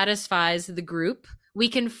that satisfies the group. We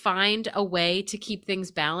can find a way to keep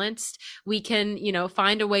things balanced. We can,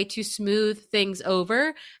 find a way to smooth things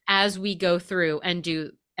over as we go through and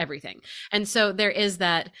do everything. And so there is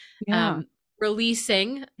that Yeah.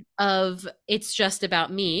 releasing of it's just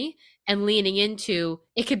about me and leaning into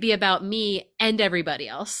it could be about me and everybody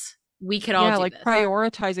else. We could all Yeah, do like this.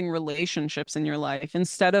 prioritizing relationships in your life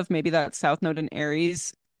instead of maybe that South Node in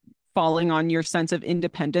Aries falling on your sense of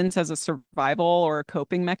independence as a survival or a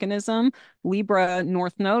coping mechanism. Libra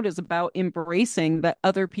North Node is about embracing that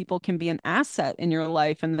other people can be an asset in your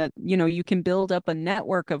life and that, you can build up a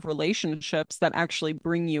network of relationships that actually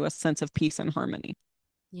bring you a sense of peace and harmony.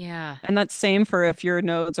 Yeah. And that's same for if your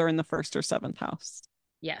nodes are in the first or seventh house.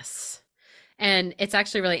 Yes. And it's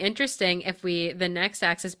actually really interesting if the next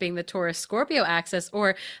axis being the Taurus Scorpio axis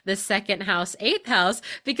or the second house, eighth house,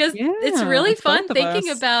 because it's Yeah, really it's both fun of thinking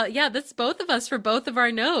us. about, yeah, that's both of us for both of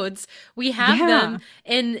our nodes. We have them Yeah.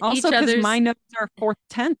 in Also, each because my other's. nodes are fourth,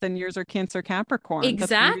 10th, and yours are Cancer, Capricorn.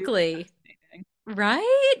 That's really Exactly. fascinating.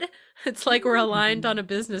 Right? It's like we're aligned on Hmm. a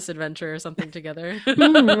business adventure or something together.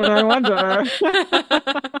 I wonder.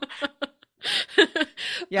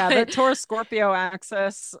 Yeah, the But Taurus Scorpio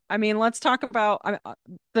axis. I mean, let's talk about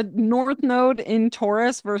the North Node in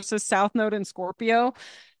Taurus versus South Node in Scorpio.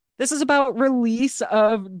 This is about release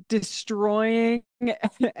of destroying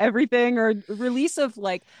everything, or release of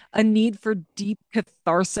like a need for deep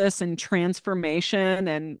catharsis and transformation,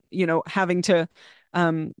 and having to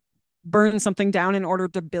um burn something down in order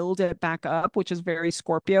to build it back up, which is very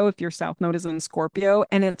Scorpio if your South Node is in Scorpio.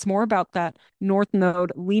 And it's more about that North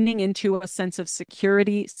Node leaning into a sense of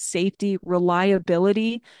security, safety,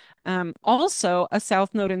 reliability. Also, a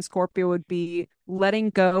South Node in Scorpio would be letting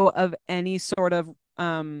go of any sort of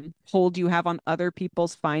hold you have on other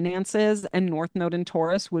people's finances, and North Node in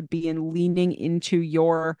Taurus would be in leaning into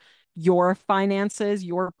your finances,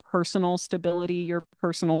 your personal stability, your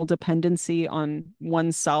personal dependency on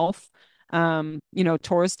oneself.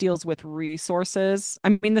 Taurus deals with resources.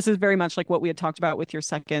 I mean, this is very much like what we had talked about with your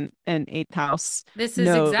second and eighth house this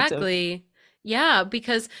is nodes of. exactly, yeah,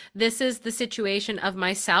 because this is the situation of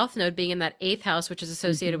my South Node being in that eighth house, which is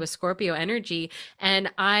associated Mhm, with Scorpio energy.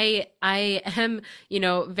 And I am,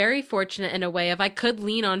 very fortunate in a way of I could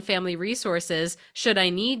lean on family resources should I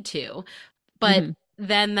need to. But mhm.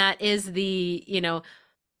 then that is the,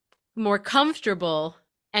 more comfortable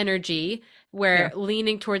energy Yeah. where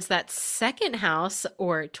leaning towards that second house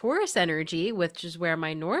or Taurus energy, which is where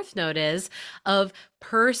my North Node is, of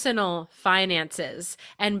personal finances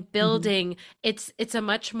and Mhm. building. It's a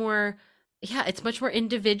much more, yeah, it's much more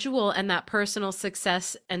individual and that personal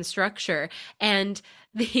success and structure. And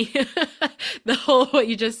the the whole what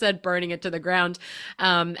you just said, burning it to the ground,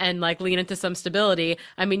 and like lean into some stability.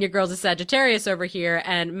 I mean, your girl's a Sagittarius over here,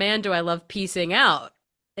 and man, do I love piecing out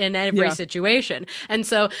in every Yeah. situation. And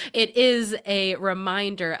so it is a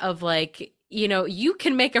reminder of like, you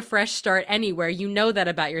can make a fresh start anywhere. You know that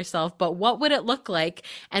about yourself, but what would it look like?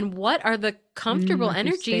 And what are the comfortable If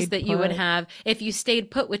you energies stayed that you would put. have if you stayed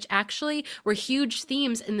put, which actually were huge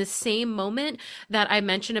themes in the same moment that I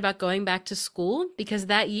mentioned about going back to school, because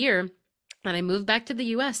that year, when I moved back to the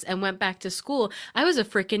US and went back to school, I was a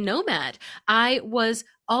freaking nomad. I was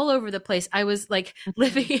all over the place. I was like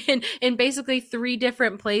living Mhm. in basically three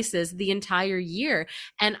different places the entire year.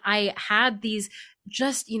 And I had these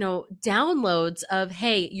just, downloads of,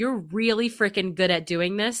 hey, you're really freaking good at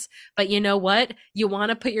doing this, but you know what? You want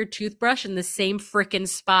to put your toothbrush in the same freaking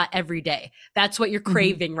spot every day. That's what you're Mhm.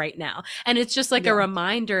 craving right now. And it's just like a Yeah.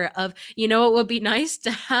 reminder of, it would be nice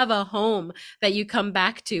to have a home that you come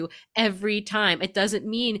back to every time. It doesn't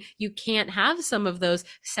mean you can't have some of those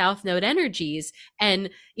South Node energies. And,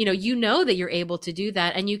 you know that you're able to do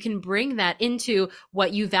that and you can bring that into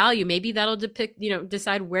what you value. Maybe that'll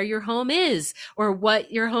decide where your home is or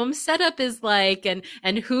what your home setup is like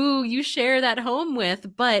and who you share that home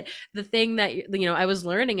with. But the thing that, I was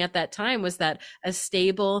learning at that time was that a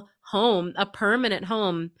stable home, a permanent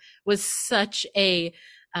home was such a,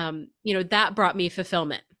 that brought me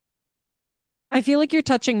fulfillment. I feel like you're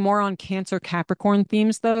touching more on Cancer Capricorn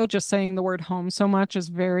themes, though. Just saying the word home so much is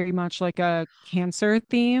very much like a Cancer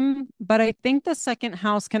theme. But I think the second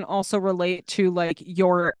house can also relate to like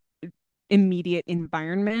your immediate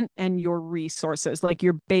environment and your resources, like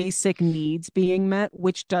your basic needs being met,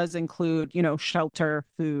 which does include, shelter,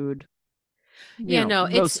 food, Yeah, no,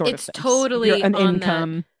 those it's sort of it's things. Your totally an on that.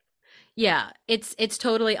 income. Yeah, it's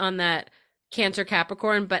totally on that Cancer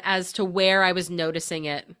Capricorn, but as to where I was noticing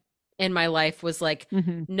it in my life was like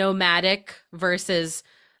Hmm. nomadic versus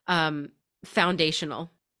um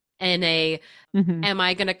foundational. And Hmm. am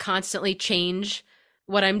I going to constantly change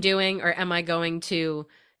what I'm doing or am I going to,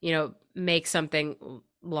 make something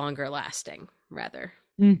longer lasting rather?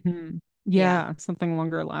 Hmm. Yeah. Yeah, something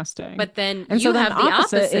longer lasting. But then And so you then have the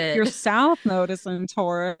opposite, if your opposite. south node is in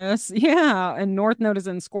Taurus, yeah, and north node is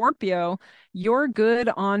in Scorpio, you're good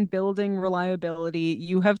on building reliability.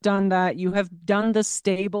 You have done that. You have done the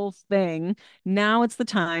stable thing. Now it's the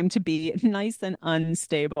time to be nice and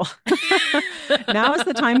unstable. Now is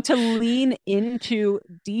the time to lean into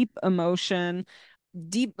deep emotion,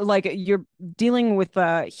 deep, like you're dealing with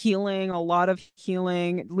healing, a lot of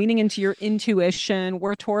healing, leaning into your intuition,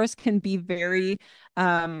 where Taurus can be very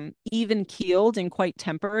even keeled and quite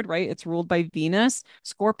tempered, right? It's ruled by Venus.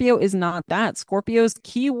 Scorpio is not that. Scorpio's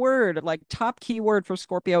keyword, like top keyword for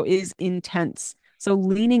Scorpio, is intense. So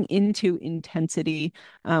leaning into intensity,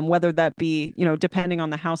 whether that be, depending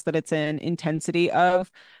on the house that it's in, intensity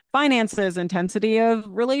of finances, intensity of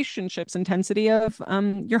relationships, intensity of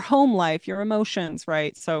your home life, your emotions,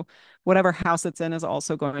 right? So whatever house it's in is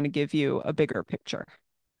also going to give you a bigger picture.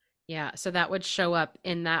 Yeah, so that would show up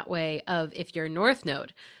in that way of if your north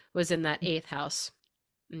node was in that eighth house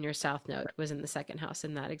and your south node was in the second house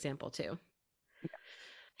in that example too.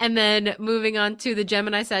 And then moving on to the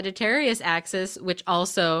Gemini Sagittarius axis, which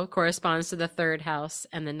also corresponds to the third house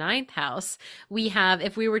and the ninth house, we have,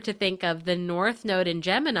 if we were to think of the North Node in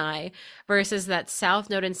Gemini versus that South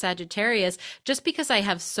Node in Sagittarius, just because I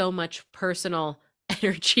have so much personal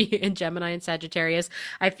energy in Gemini and Sagittarius,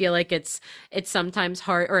 I feel like it's sometimes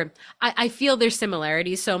hard, or I feel there's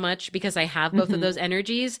similarities so much because I have both of Hmm. those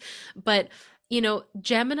energies, but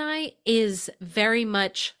Gemini is very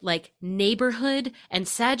much like neighborhood and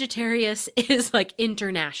Sagittarius is like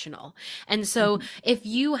international. And so Hmm. if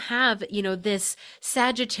you have, this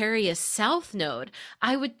Sagittarius South node,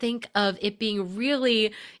 I would think of it being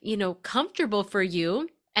really, comfortable for you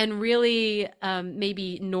and really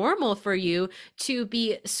maybe normal for you to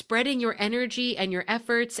be spreading your energy and your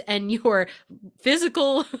efforts and your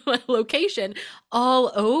physical location all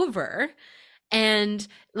over and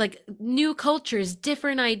like new cultures,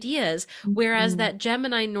 different ideas. Whereas Hmm. that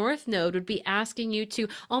Gemini North node would be asking you to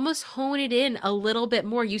almost hone it in a little bit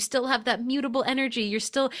more. You still have that mutable energy, you're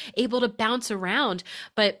still able to bounce around,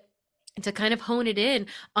 but to kind of hone it in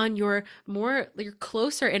on your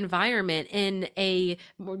closer environment in a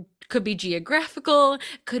more could be geographical,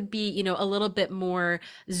 could be, a little bit more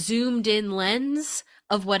zoomed in lens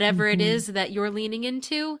of whatever it Hmm. is that you're leaning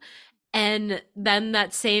into. And then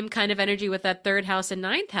that same kind of energy with that third house and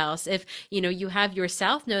ninth house. If, you have your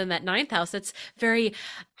south node in that ninth house, that's very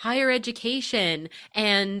higher education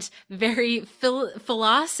and very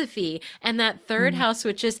philosophy. And that third Hmm. house,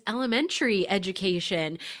 which is elementary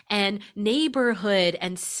education and neighborhood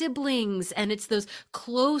and siblings. And it's those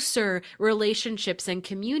closer relationships and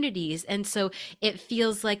communities. And so it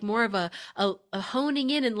feels like more of a honing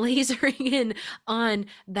in and lasering in on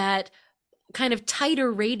that kind of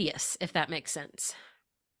tighter radius, if that makes sense.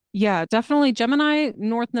 Yeah, definitely. Gemini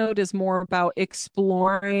North Node is more about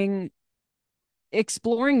exploring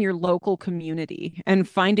your local community and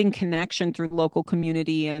finding connection through local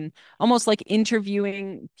community and almost like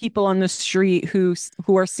interviewing people on the street who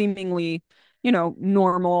are seemingly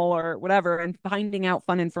normal or whatever and finding out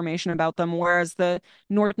fun information about them, whereas the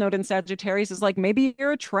North Node in Sagittarius is like maybe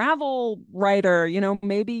you're a travel writer,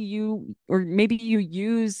 maybe you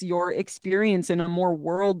use your experience in a more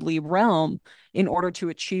worldly realm in order to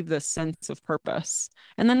achieve this sense of purpose.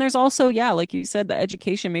 And then there's also, yeah, like you said, the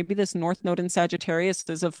education. Maybe this North Node in Sagittarius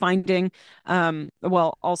is of finding,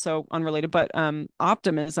 well, also unrelated, but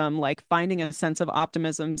optimism, like finding a sense of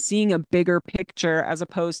optimism, seeing a bigger picture as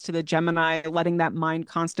opposed to the Gemini, letting that mind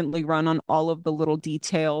constantly run on all of the little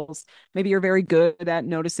details. Maybe you're very good at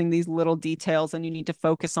noticing these little details and you need to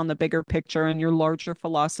focus on the bigger picture and your larger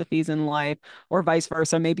philosophies in life, or vice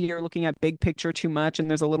versa. Maybe you're looking at big picture too much and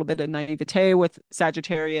there's a little bit of naivete with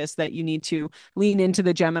Sagittarius that you need to lean into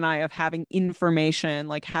the Gemini of having information,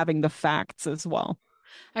 like having the facts as well.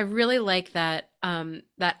 I really like that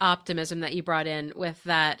optimism that you brought in with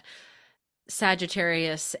that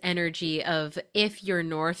Sagittarius energy of if your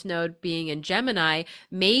North Node being in Gemini,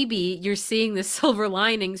 maybe you're seeing the silver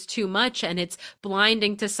linings too much and it's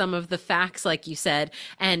blinding to some of the facts, like you said.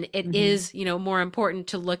 And it Hmm. is, more important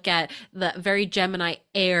to look at the very Gemini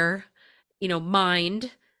air,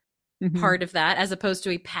 mind Hmm. part of that as opposed to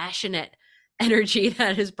a passionate energy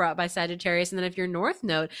that is brought by Sagittarius. And then if your North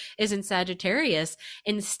Node is in Sagittarius,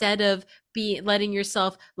 instead of letting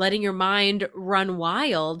your mind run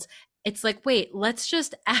wild, it's like, wait, let's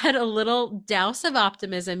just add a little douse of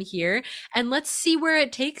optimism here and let's see where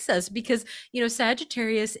it takes us because,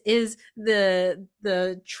 Sagittarius is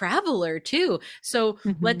the traveler too. So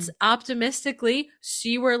let's Hmm. optimistically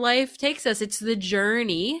see where life takes us. It's the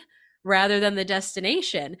journey rather than the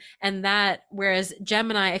destination. And that, whereas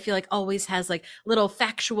Gemini, I feel like always has like little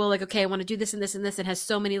factual, like, okay, I want to do this and this and this, and has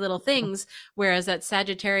so many little things. Whereas that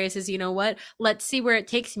Sagittarius is, what, let's see where it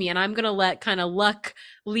takes me. And I'm going to let kind of luck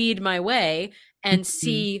lead my way and Hmm.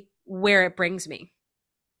 see where it brings me.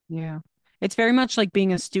 Yeah. It's very much like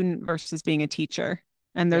being a student versus being a teacher.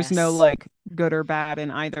 And there's no Yes. like good or bad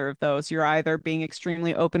in either of those. You're either being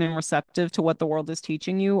extremely open and receptive to what the world is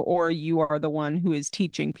teaching you, or you are the one who is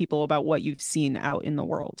teaching people about what you've seen out in the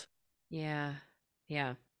world. Yeah.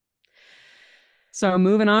 Yeah. So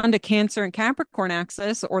moving on to Cancer and Capricorn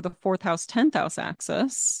axis or the fourth house, 10th house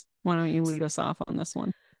axis. Why don't you lead us off on this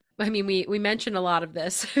one? I mean, we mentioned a lot of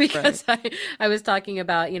this Right. because I was talking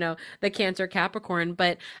about, the Cancer Capricorn,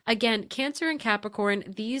 but again, Cancer and Capricorn,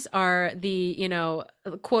 these are the,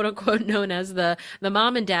 quote unquote known as the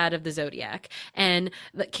mom and dad of the zodiac. And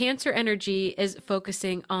the Cancer energy is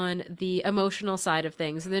focusing on the emotional side of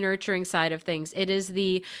things, the nurturing side of things. It is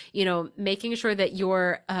the, making sure that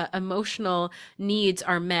your emotional needs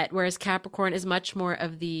are met, whereas Capricorn is much more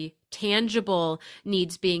of the tangible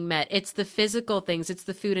needs being met. It's the physical things, it's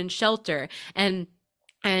the food and shelter. And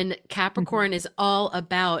Mhm. Capricorn is all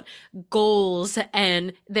about goals,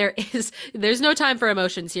 and there's no time for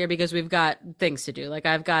emotions here because we've got things to do. Like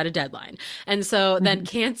I've got a deadline. And so then Mhm.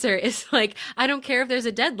 Cancer is like, I don't care if there's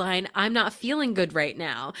a deadline, I'm not feeling good right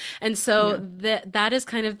now. And so Yeah. that is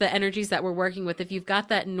kind of the energies that we're working with. If you've got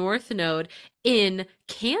that North Node in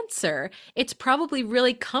Cancer, it's probably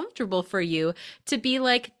really comfortable for you to be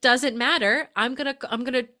like, doesn't matter, I'm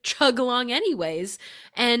gonna chug along anyways,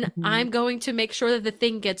 and Mhm. I'm going to make sure that the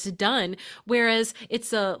thing gets done. Whereas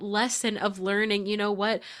it's a lesson of learning,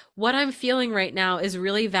 what I'm feeling right now is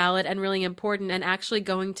really valid and really important, and actually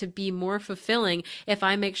going to be more fulfilling if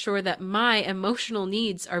I make sure that my emotional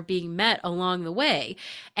needs are being met along the way.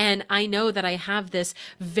 And I know that I have this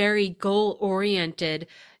very goal oriented,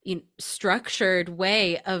 structured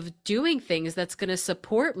way of doing things that's going to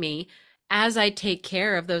support me as I take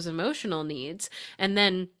care of those emotional needs. And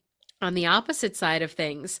then on the opposite side of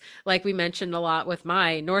things, like we mentioned a lot with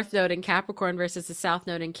my North Node in Capricorn versus the South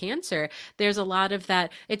Node in Cancer, there's a lot of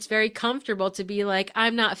that. It's very comfortable to be like,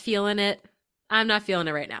 I'm not feeling it. I'm not feeling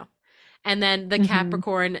it right now. And then the Mhm.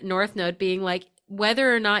 Capricorn North Node being like,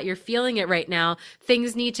 whether or not you're feeling it right now,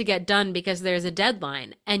 things need to get done because there's a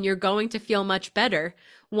deadline, and you're going to feel much better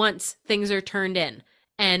once things are turned in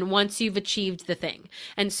and once you've achieved the thing.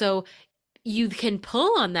 And so you can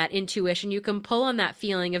pull on that intuition, you can pull on that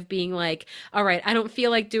feeling of being like, all right, I don't feel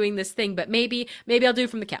like doing this thing, but maybe I'll do it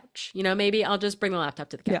from the couch. Maybe I'll just bring the laptop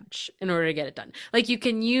to the Yeah. couch in order to get it done. Like you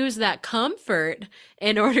can use that comfort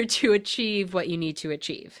in order to achieve what you need to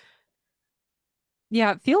achieve.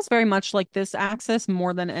 Yeah, it feels very much like this axis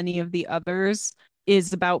more than any of the others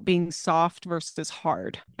is about being soft versus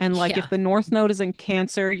hard. And like if Yeah. the North Node is in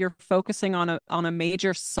Cancer, you're focusing on a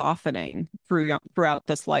major softening throughout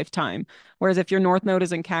this lifetime. Whereas if your North Node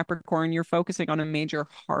is in Capricorn, you're focusing on a major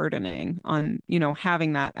hardening, on,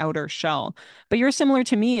 having that outer shell. But you're similar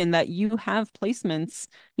to me in that you have placements,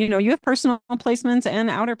 you have personal placements and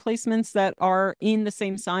outer placements that are in the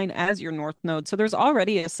same sign as your North Node. So there's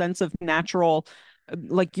already a sense of natural,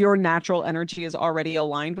 like your natural energy is already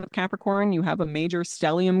aligned with Capricorn. You have a major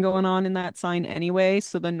stellium going on in that sign anyway.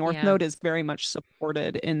 So the North Yeah. Node is very much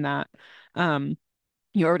supported in that. Um,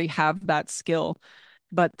 you already have that skill.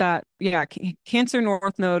 But that, yeah, Cancer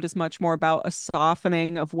North Node is much more about a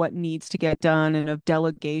softening of what needs to get done and of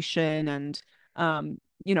delegation and,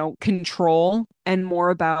 control, and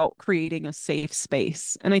more about creating a safe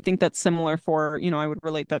space. And I think that's similar for, I would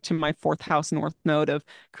relate that to my fourth house North Node of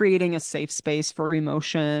creating a safe space for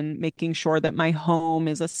emotion, making sure that my home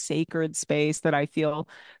is a sacred space that I feel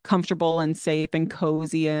comfortable and safe and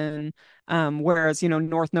cozy in. Whereas,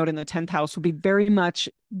 North Node in the 10th house would be very much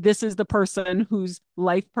this is the person whose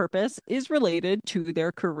life purpose is related to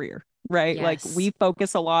their career, right? Like Yes. we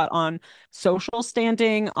focus a lot on social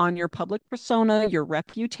standing, on your public persona, your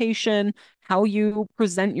reputation, how you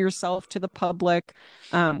present yourself to the public,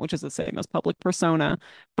 which is the same as public persona.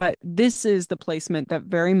 But this is the placement that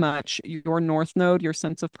very much your North Node, your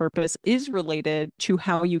sense of purpose, is related to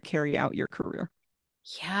how you carry out your career.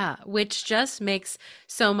 Yeah, which just makes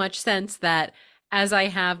so much sense that as I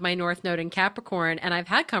have my North Node in Capricorn, and I've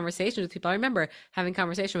had conversations with people. I remember having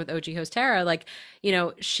conversation with OG host Tara, like,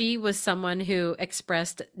 she was someone who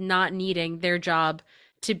expressed not needing their job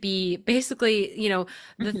to be basically, the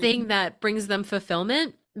Mhm. thing that brings them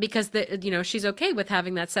fulfillment, because she's okay with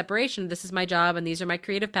having that separation. This is my job and these are my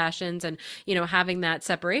creative passions, and having that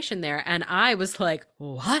separation there. And I was like,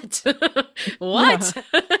 what? Yeah. What?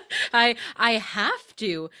 I have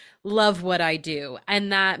to love what I do.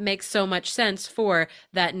 And that makes so much sense for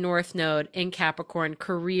that North Node in Capricorn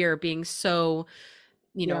career being so,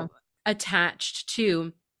 you Yeah. know, attached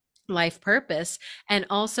to life purpose. And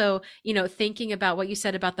also, thinking about what you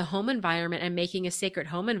said about the home environment and making a sacred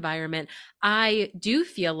home environment, I do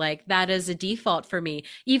feel like that is a default for me.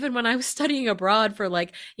 Even when I was studying abroad for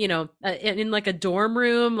like, in like a dorm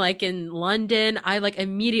room like in London, I like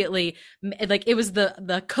immediately, like it was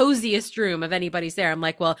the coziest room of anybody's there. I'm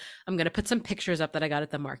like, well, I'm going to put some pictures up that I got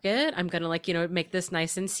at the market. I'm going to like, make this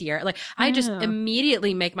nice and Sierra. Like I just Yeah.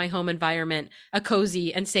 immediately make my home environment a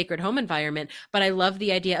cozy and sacred home environment. But I love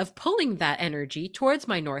the idea of pulling that energy towards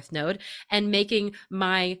my North Node and making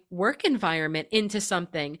my work environment into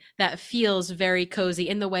something that feels very cozy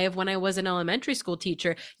in the way of when I was an elementary school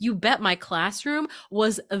teacher. You bet my classroom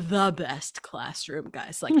was the best classroom,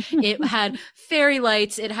 guys. Like it had fairy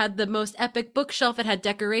lights, it had the most epic bookshelf, it had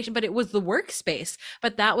decoration, but it was the workspace.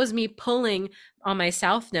 But that was me pulling on my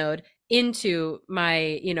South Node into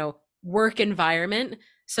my, work environment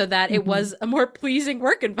so that it was a more pleasing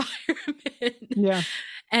work environment. Yeah.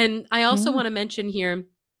 And I also Yeah. want to mention here,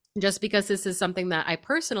 just because this is something that I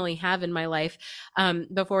personally have in my life,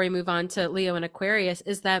 before we move on to Leo and Aquarius,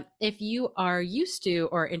 is that if you are used to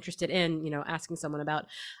or interested in, asking someone about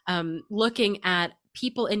looking at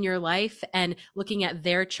people in your life and looking at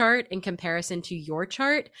their chart in comparison to your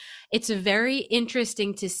chart, it's very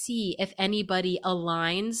interesting to see if anybody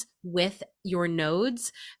aligns with your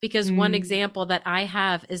nodes. Because one example that I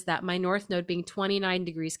have is that my North Node being 29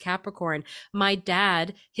 degrees Capricorn, my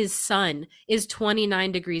dad, his sun, is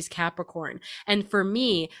 29 degrees Capricorn. And for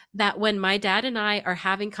me, that when my dad and I are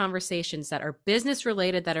having conversations that are business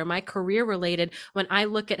related, that are my career related, when I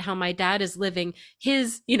look at how my dad is living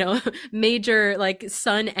his, major like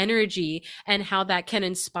sun energy and how that can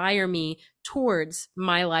inspire me towards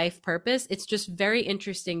my life purpose, it's just very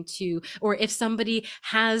interesting or if somebody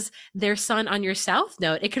has their sun on your South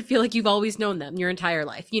Node, it could feel like you've always known them your entire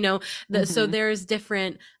life, so there's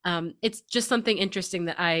different, it's just something interesting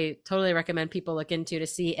that I totally recommend people look into to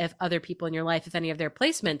see if other people in your life, if any of their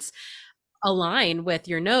placements align with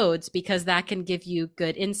your nodes, because that can give you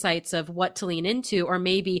good insights of what to lean into, or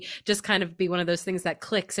maybe just kind of be one of those things that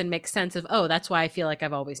clicks and makes sense of, oh, that's why I feel like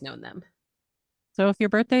I've always known them. So if your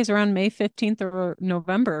birthday is around May 15th or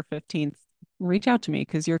November 15th, reach out to me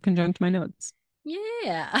because you're conjunct my nodes.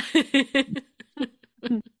 Yeah.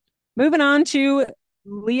 Moving on to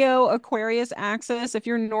Leo Aquarius axis. If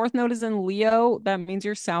your North Node is in Leo, that means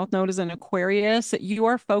your South Node is in Aquarius. You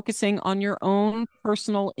are focusing on your own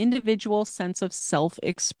personal, individual sense of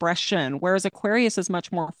self-expression, whereas Aquarius is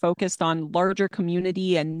much more focused on larger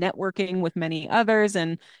community and networking with many others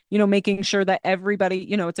and, making sure that everybody,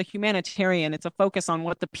 it's a humanitarian, it's a focus on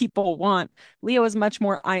what the people want. Leo is much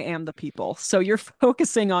more, I am the people. So you're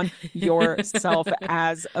focusing on yourself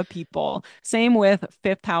as a people. Same with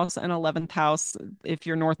fifth house and 11th house. If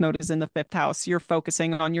your North Node is in the fifth house, you're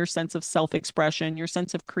focusing on your sense of self-expression, your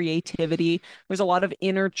sense of creativity. There's a lot of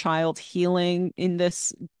inner child healing in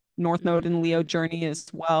this North Node and Leo journey as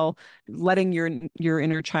well, letting your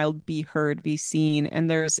inner child be heard, be seen.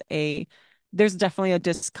 And there's definitely a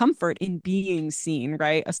discomfort in being seen,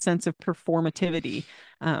 right? A sense of performativity.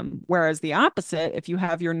 Whereas the opposite, if you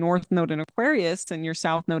have your North Node in Aquarius and your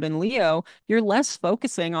South Node in Leo, you're less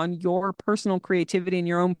focusing on your personal creativity and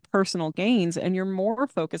your own personal gains, and you're more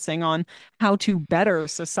focusing on how to better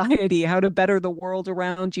society, how to better the world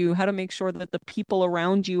around you, how to make sure that the people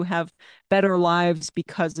around you have better lives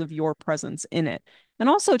because of your presence in it. And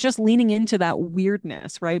also just leaning into that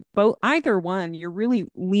weirdness, right? Either one, you're really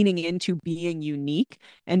leaning into being unique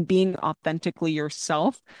and being authentically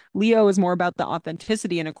yourself. Leo is more about the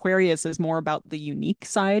authenticity, and Aquarius is more about the unique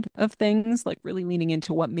side of things, like really leaning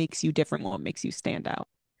into what makes you different, what makes you stand out,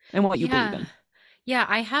 and what you believe Yeah. in. Yeah,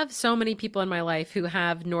 I have so many people in my life who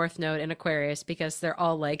have North Node in Aquarius because they're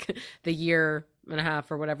all like the year and a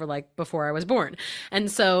half or whatever, like before I was born.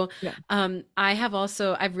 And so Yeah.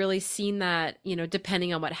 I've really seen that,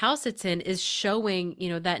 depending on what house it's in, is showing,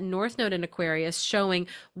 that North Node in Aquarius, showing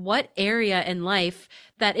what area in life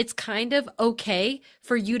that it's kind of okay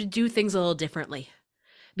for you to do things a little differently.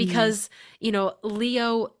 Mm. Because,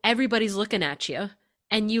 Leo, everybody's looking at you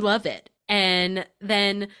and you love it. And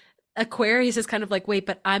then Aquarius is kind of like, wait,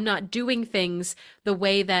 but I'm not doing things the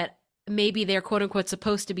way that maybe they're quote unquote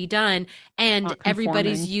supposed to be done. And Not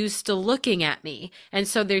everybody's conforming. used to looking at me. And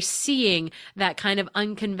so they're seeing that kind of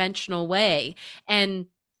unconventional way. And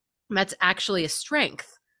that's actually a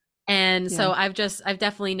strength. And Yeah. so I've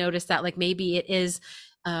definitely noticed that, like, maybe it is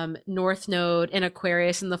North Node in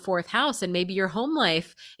Aquarius in the fourth house, and maybe your home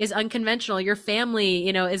life is unconventional. Your family,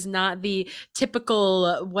 is not the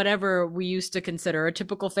typical whatever we used to consider a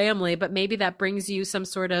typical family, but maybe that brings you some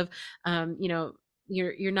sort of,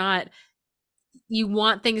 you're not, you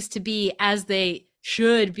want things to be as they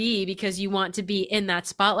should be because you want to be in that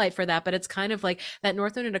spotlight for that. But it's kind of like that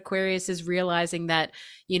North Node in Aquarius is realizing that,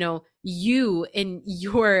 you in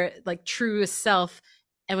your like truest self,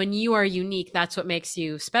 and when you are unique, that's what makes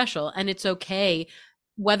you special. And it's okay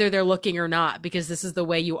whether they're looking or not, because this is the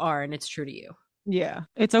way you are and it's true to you. Yeah.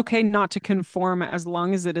 It's okay not to conform as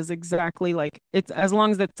long as it is exactly like it's as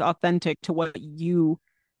long as it's authentic to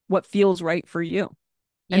what feels right for you.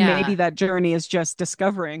 And maybe Yeah. that journey is just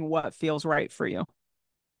discovering what feels right for you.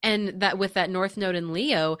 and that with that North Node in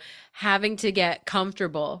Leo, having to get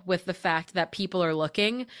comfortable with the fact that people are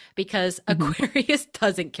looking, because Mhm. Aquarius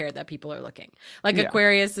doesn't care that people are looking. Like Yeah.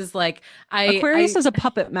 Aquarius is like, Aquarius I is a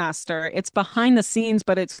puppet master. It's behind the scenes,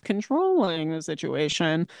 but it's controlling the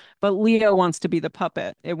situation. But Leo wants to be the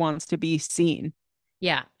puppet. It wants to be seen,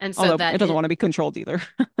 yeah. And so although it that doesn't want to be controlled either.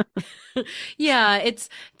 yeah, it's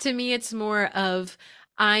to me it's more of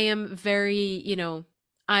I am very,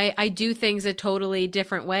 I do things a totally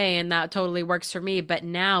different way and that totally works for me, but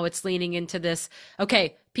now it's leaning into this,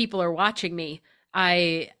 okay, people are watching me.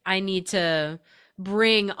 I need to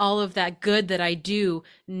bring all of that good that I do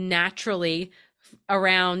naturally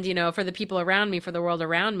around, for the people around me, for the world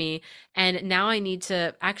around me, and now I need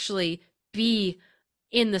to actually be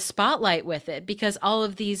in the spotlight with it because all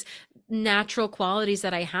of these natural qualities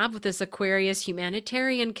that I have with this Aquarius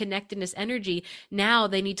humanitarian connectedness energy, now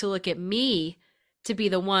they need to look at me to be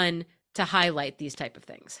the one to highlight these type of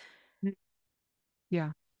things.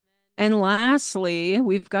 Yeah. And lastly,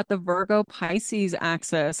 we've got the Virgo Pisces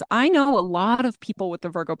axis. I know a lot of people with the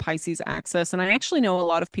Virgo Pisces axis, and I actually know a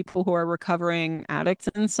lot of people who are recovering addicts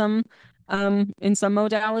in some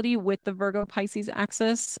modality with the Virgo Pisces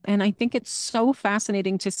axis. And I think it's so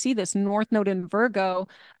fascinating to see this North Node in Virgo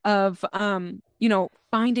of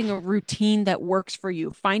finding a routine that works for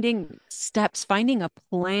you, finding steps, finding a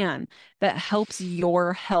plan that helps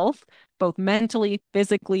your health, both mentally,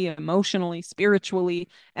 physically, emotionally, spiritually.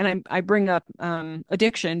 And I bring up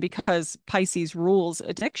addiction because Pisces rules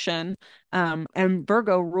addiction, and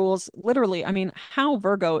Virgo rules literally. I mean, how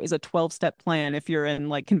Virgo is a 12-step plan if you're in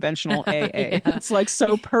like conventional AA. Yeah. It's like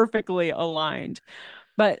so perfectly aligned.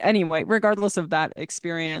 But anyway, regardless of that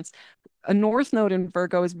experience, a North Node in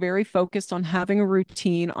Virgo is very focused on having a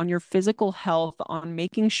routine, on your physical health, on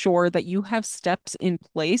making sure that you have steps in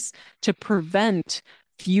place to prevent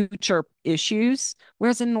future issues.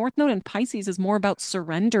 Whereas a North Node in Pisces is more about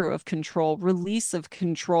surrender of control, release of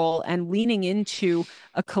control, and leaning into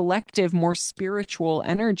a collective, more spiritual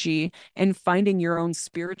energy and finding your own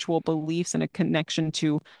spiritual beliefs and a connection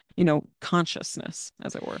to, consciousness,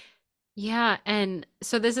 as it were. Yeah, and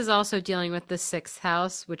so this is also dealing with the sixth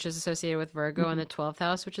house, which is associated with Virgo, and Mhm. the 12th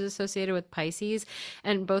house, which is associated with Pisces.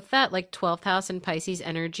 And both that, like 12th house and Pisces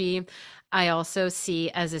energy, I also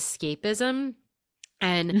see as escapism.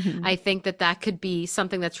 And Mhm. I think that that could be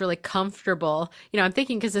something that's really comfortable. I'm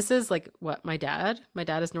thinking because this is like what my dad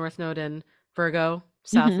is North Node in Virgo,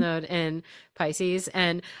 South Mhm. Node in Pisces.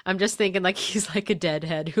 And I'm just thinking like he's like a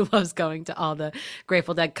deadhead who loves going to all the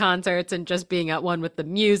Grateful Dead concerts and just being at one with the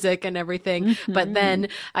music and everything. But Mhm. then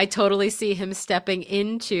I totally see him stepping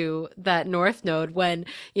into that North Node when,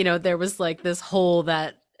 there was like this hole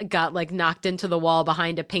that got like knocked into the wall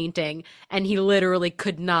behind a painting and he literally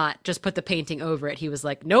could not just put the painting over it. He was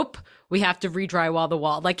like, nope, we have to re-drywall the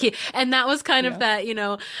wall. And that was kind of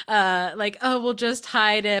Yeah. that, like, oh, we'll just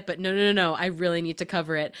hide it. But no, no, no, no, I really need to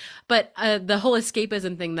cover it. But the whole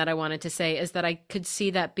escapism thing that I wanted to say is that I could see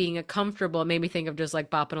that being a comfortable, it made me think of just like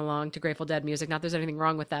bopping along to Grateful Dead music. Not there's anything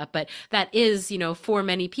wrong with that, but that is, for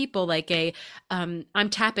many people, like I'm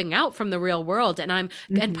tapping out from the real world and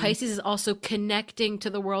Mhm. Pisces is also connecting to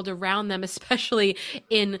the world around them, especially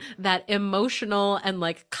in that emotional and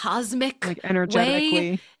like cosmic Like way,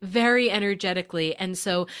 energetically. very energetically. And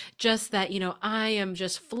so just that, I am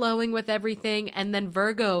just flowing with everything. And then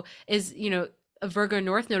Virgo is, a Virgo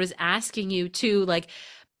North Node is asking you to like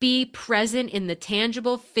be present in the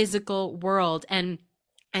tangible physical world. And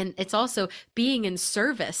it's also being in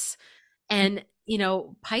service and,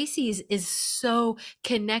 Pisces is so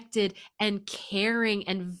connected and caring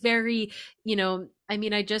and very, I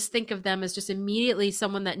mean, I just think of them as just immediately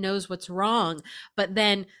someone that knows what's wrong. But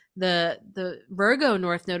then the Virgo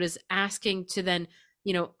North Node is asking to then,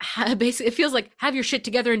 basically it feels like have your shit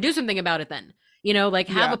together and do something about it then. Like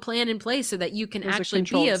have Yeah. a plan in place so that you can There's a actually be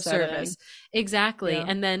controlled of setting. service. Exactly. Yeah.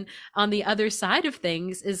 And then on the other side of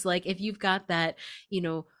things is like if you've got that, you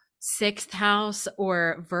know, sixth house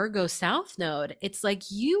or Virgo South Node, it's like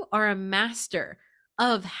you are a master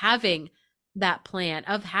of having that plan,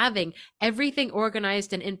 of having everything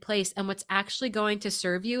organized and in place. And what's actually going to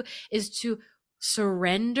serve you is to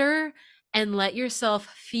surrender and let yourself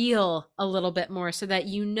feel a little bit more so that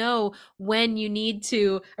you know when you need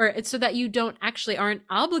to, or it's so that you don't actually aren't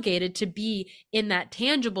obligated to be in that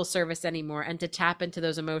tangible service anymore and to tap into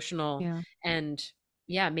those emotional Yeah. and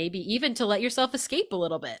yeah, maybe even to let yourself escape a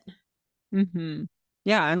little bit. Hmm.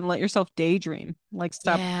 Yeah, and let yourself daydream. Like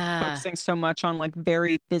stop Yeah. focusing so much on like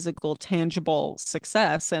very physical, tangible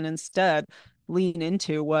success and instead lean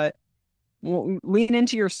into lean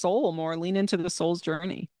into your soul more, lean into the soul's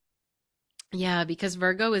journey. Yeah, because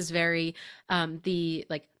Virgo is very the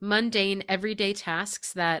like mundane everyday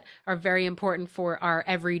tasks that are very important for our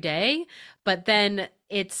everyday, but then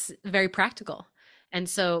it's very practical. And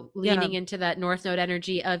so Yeah. leaning into that North Node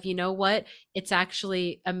energy of, you know what, it's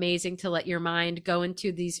actually amazing to let your mind go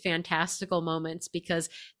into these fantastical moments because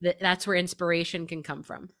that's where inspiration can come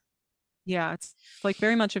from. Yeah, it's like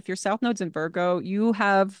very much if your South Node's in Virgo, you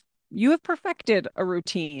have perfected a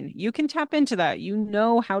routine. You can tap into that. You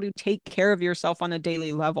know how to take care of yourself on a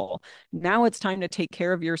daily level. Now it's time to take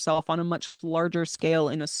care of yourself on a much larger scale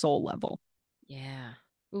in a soul level. Yeah.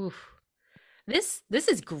 Oof. This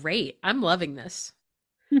is great. I'm loving this.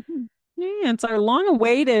 Yeah, it's our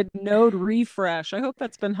long-awaited node refresh. I hope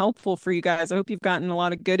that's been helpful for you guys. I hope you've gotten a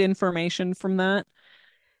lot of good information from that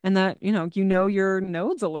and that, you know your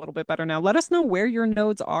nodes a little bit better now. Let us know where your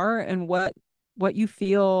nodes are and what you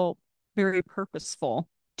feel very purposeful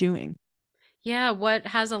doing. Yeah, what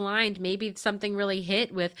has aligned? Maybe something really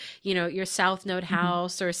hit with, your South Node Mhm.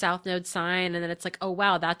 house or South Node sign. And then it's like, oh,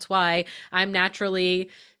 wow, that's why I'm naturally,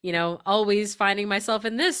 always finding myself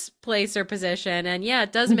in this place or position. And yeah,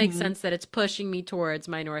 it does make Mhm. sense that it's pushing me towards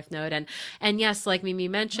my North Node. And yes, like Mimi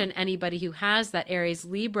mentioned, anybody who has that Aries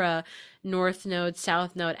Libra North Node,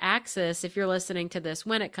 South Node axis, if you're listening to this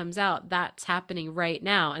when it comes out, that's happening right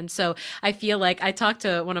now. And so I feel like I talked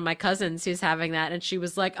to one of my cousins who's having that, and she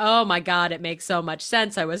was like, oh my God, it makes so much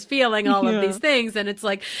sense. I was feeling all of these Yeah. things. And it's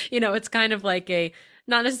like, it's kind of like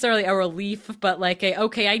not necessarily a relief, but like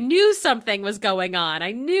okay, I knew something was going on.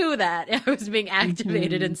 I knew that I was being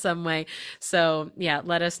activated in Mhm. some way. So yeah,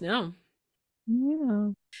 let us know. Yeah.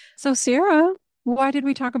 So, Sarah, why did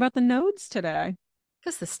we talk about the nodes today?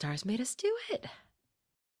 Because the stars made us do it.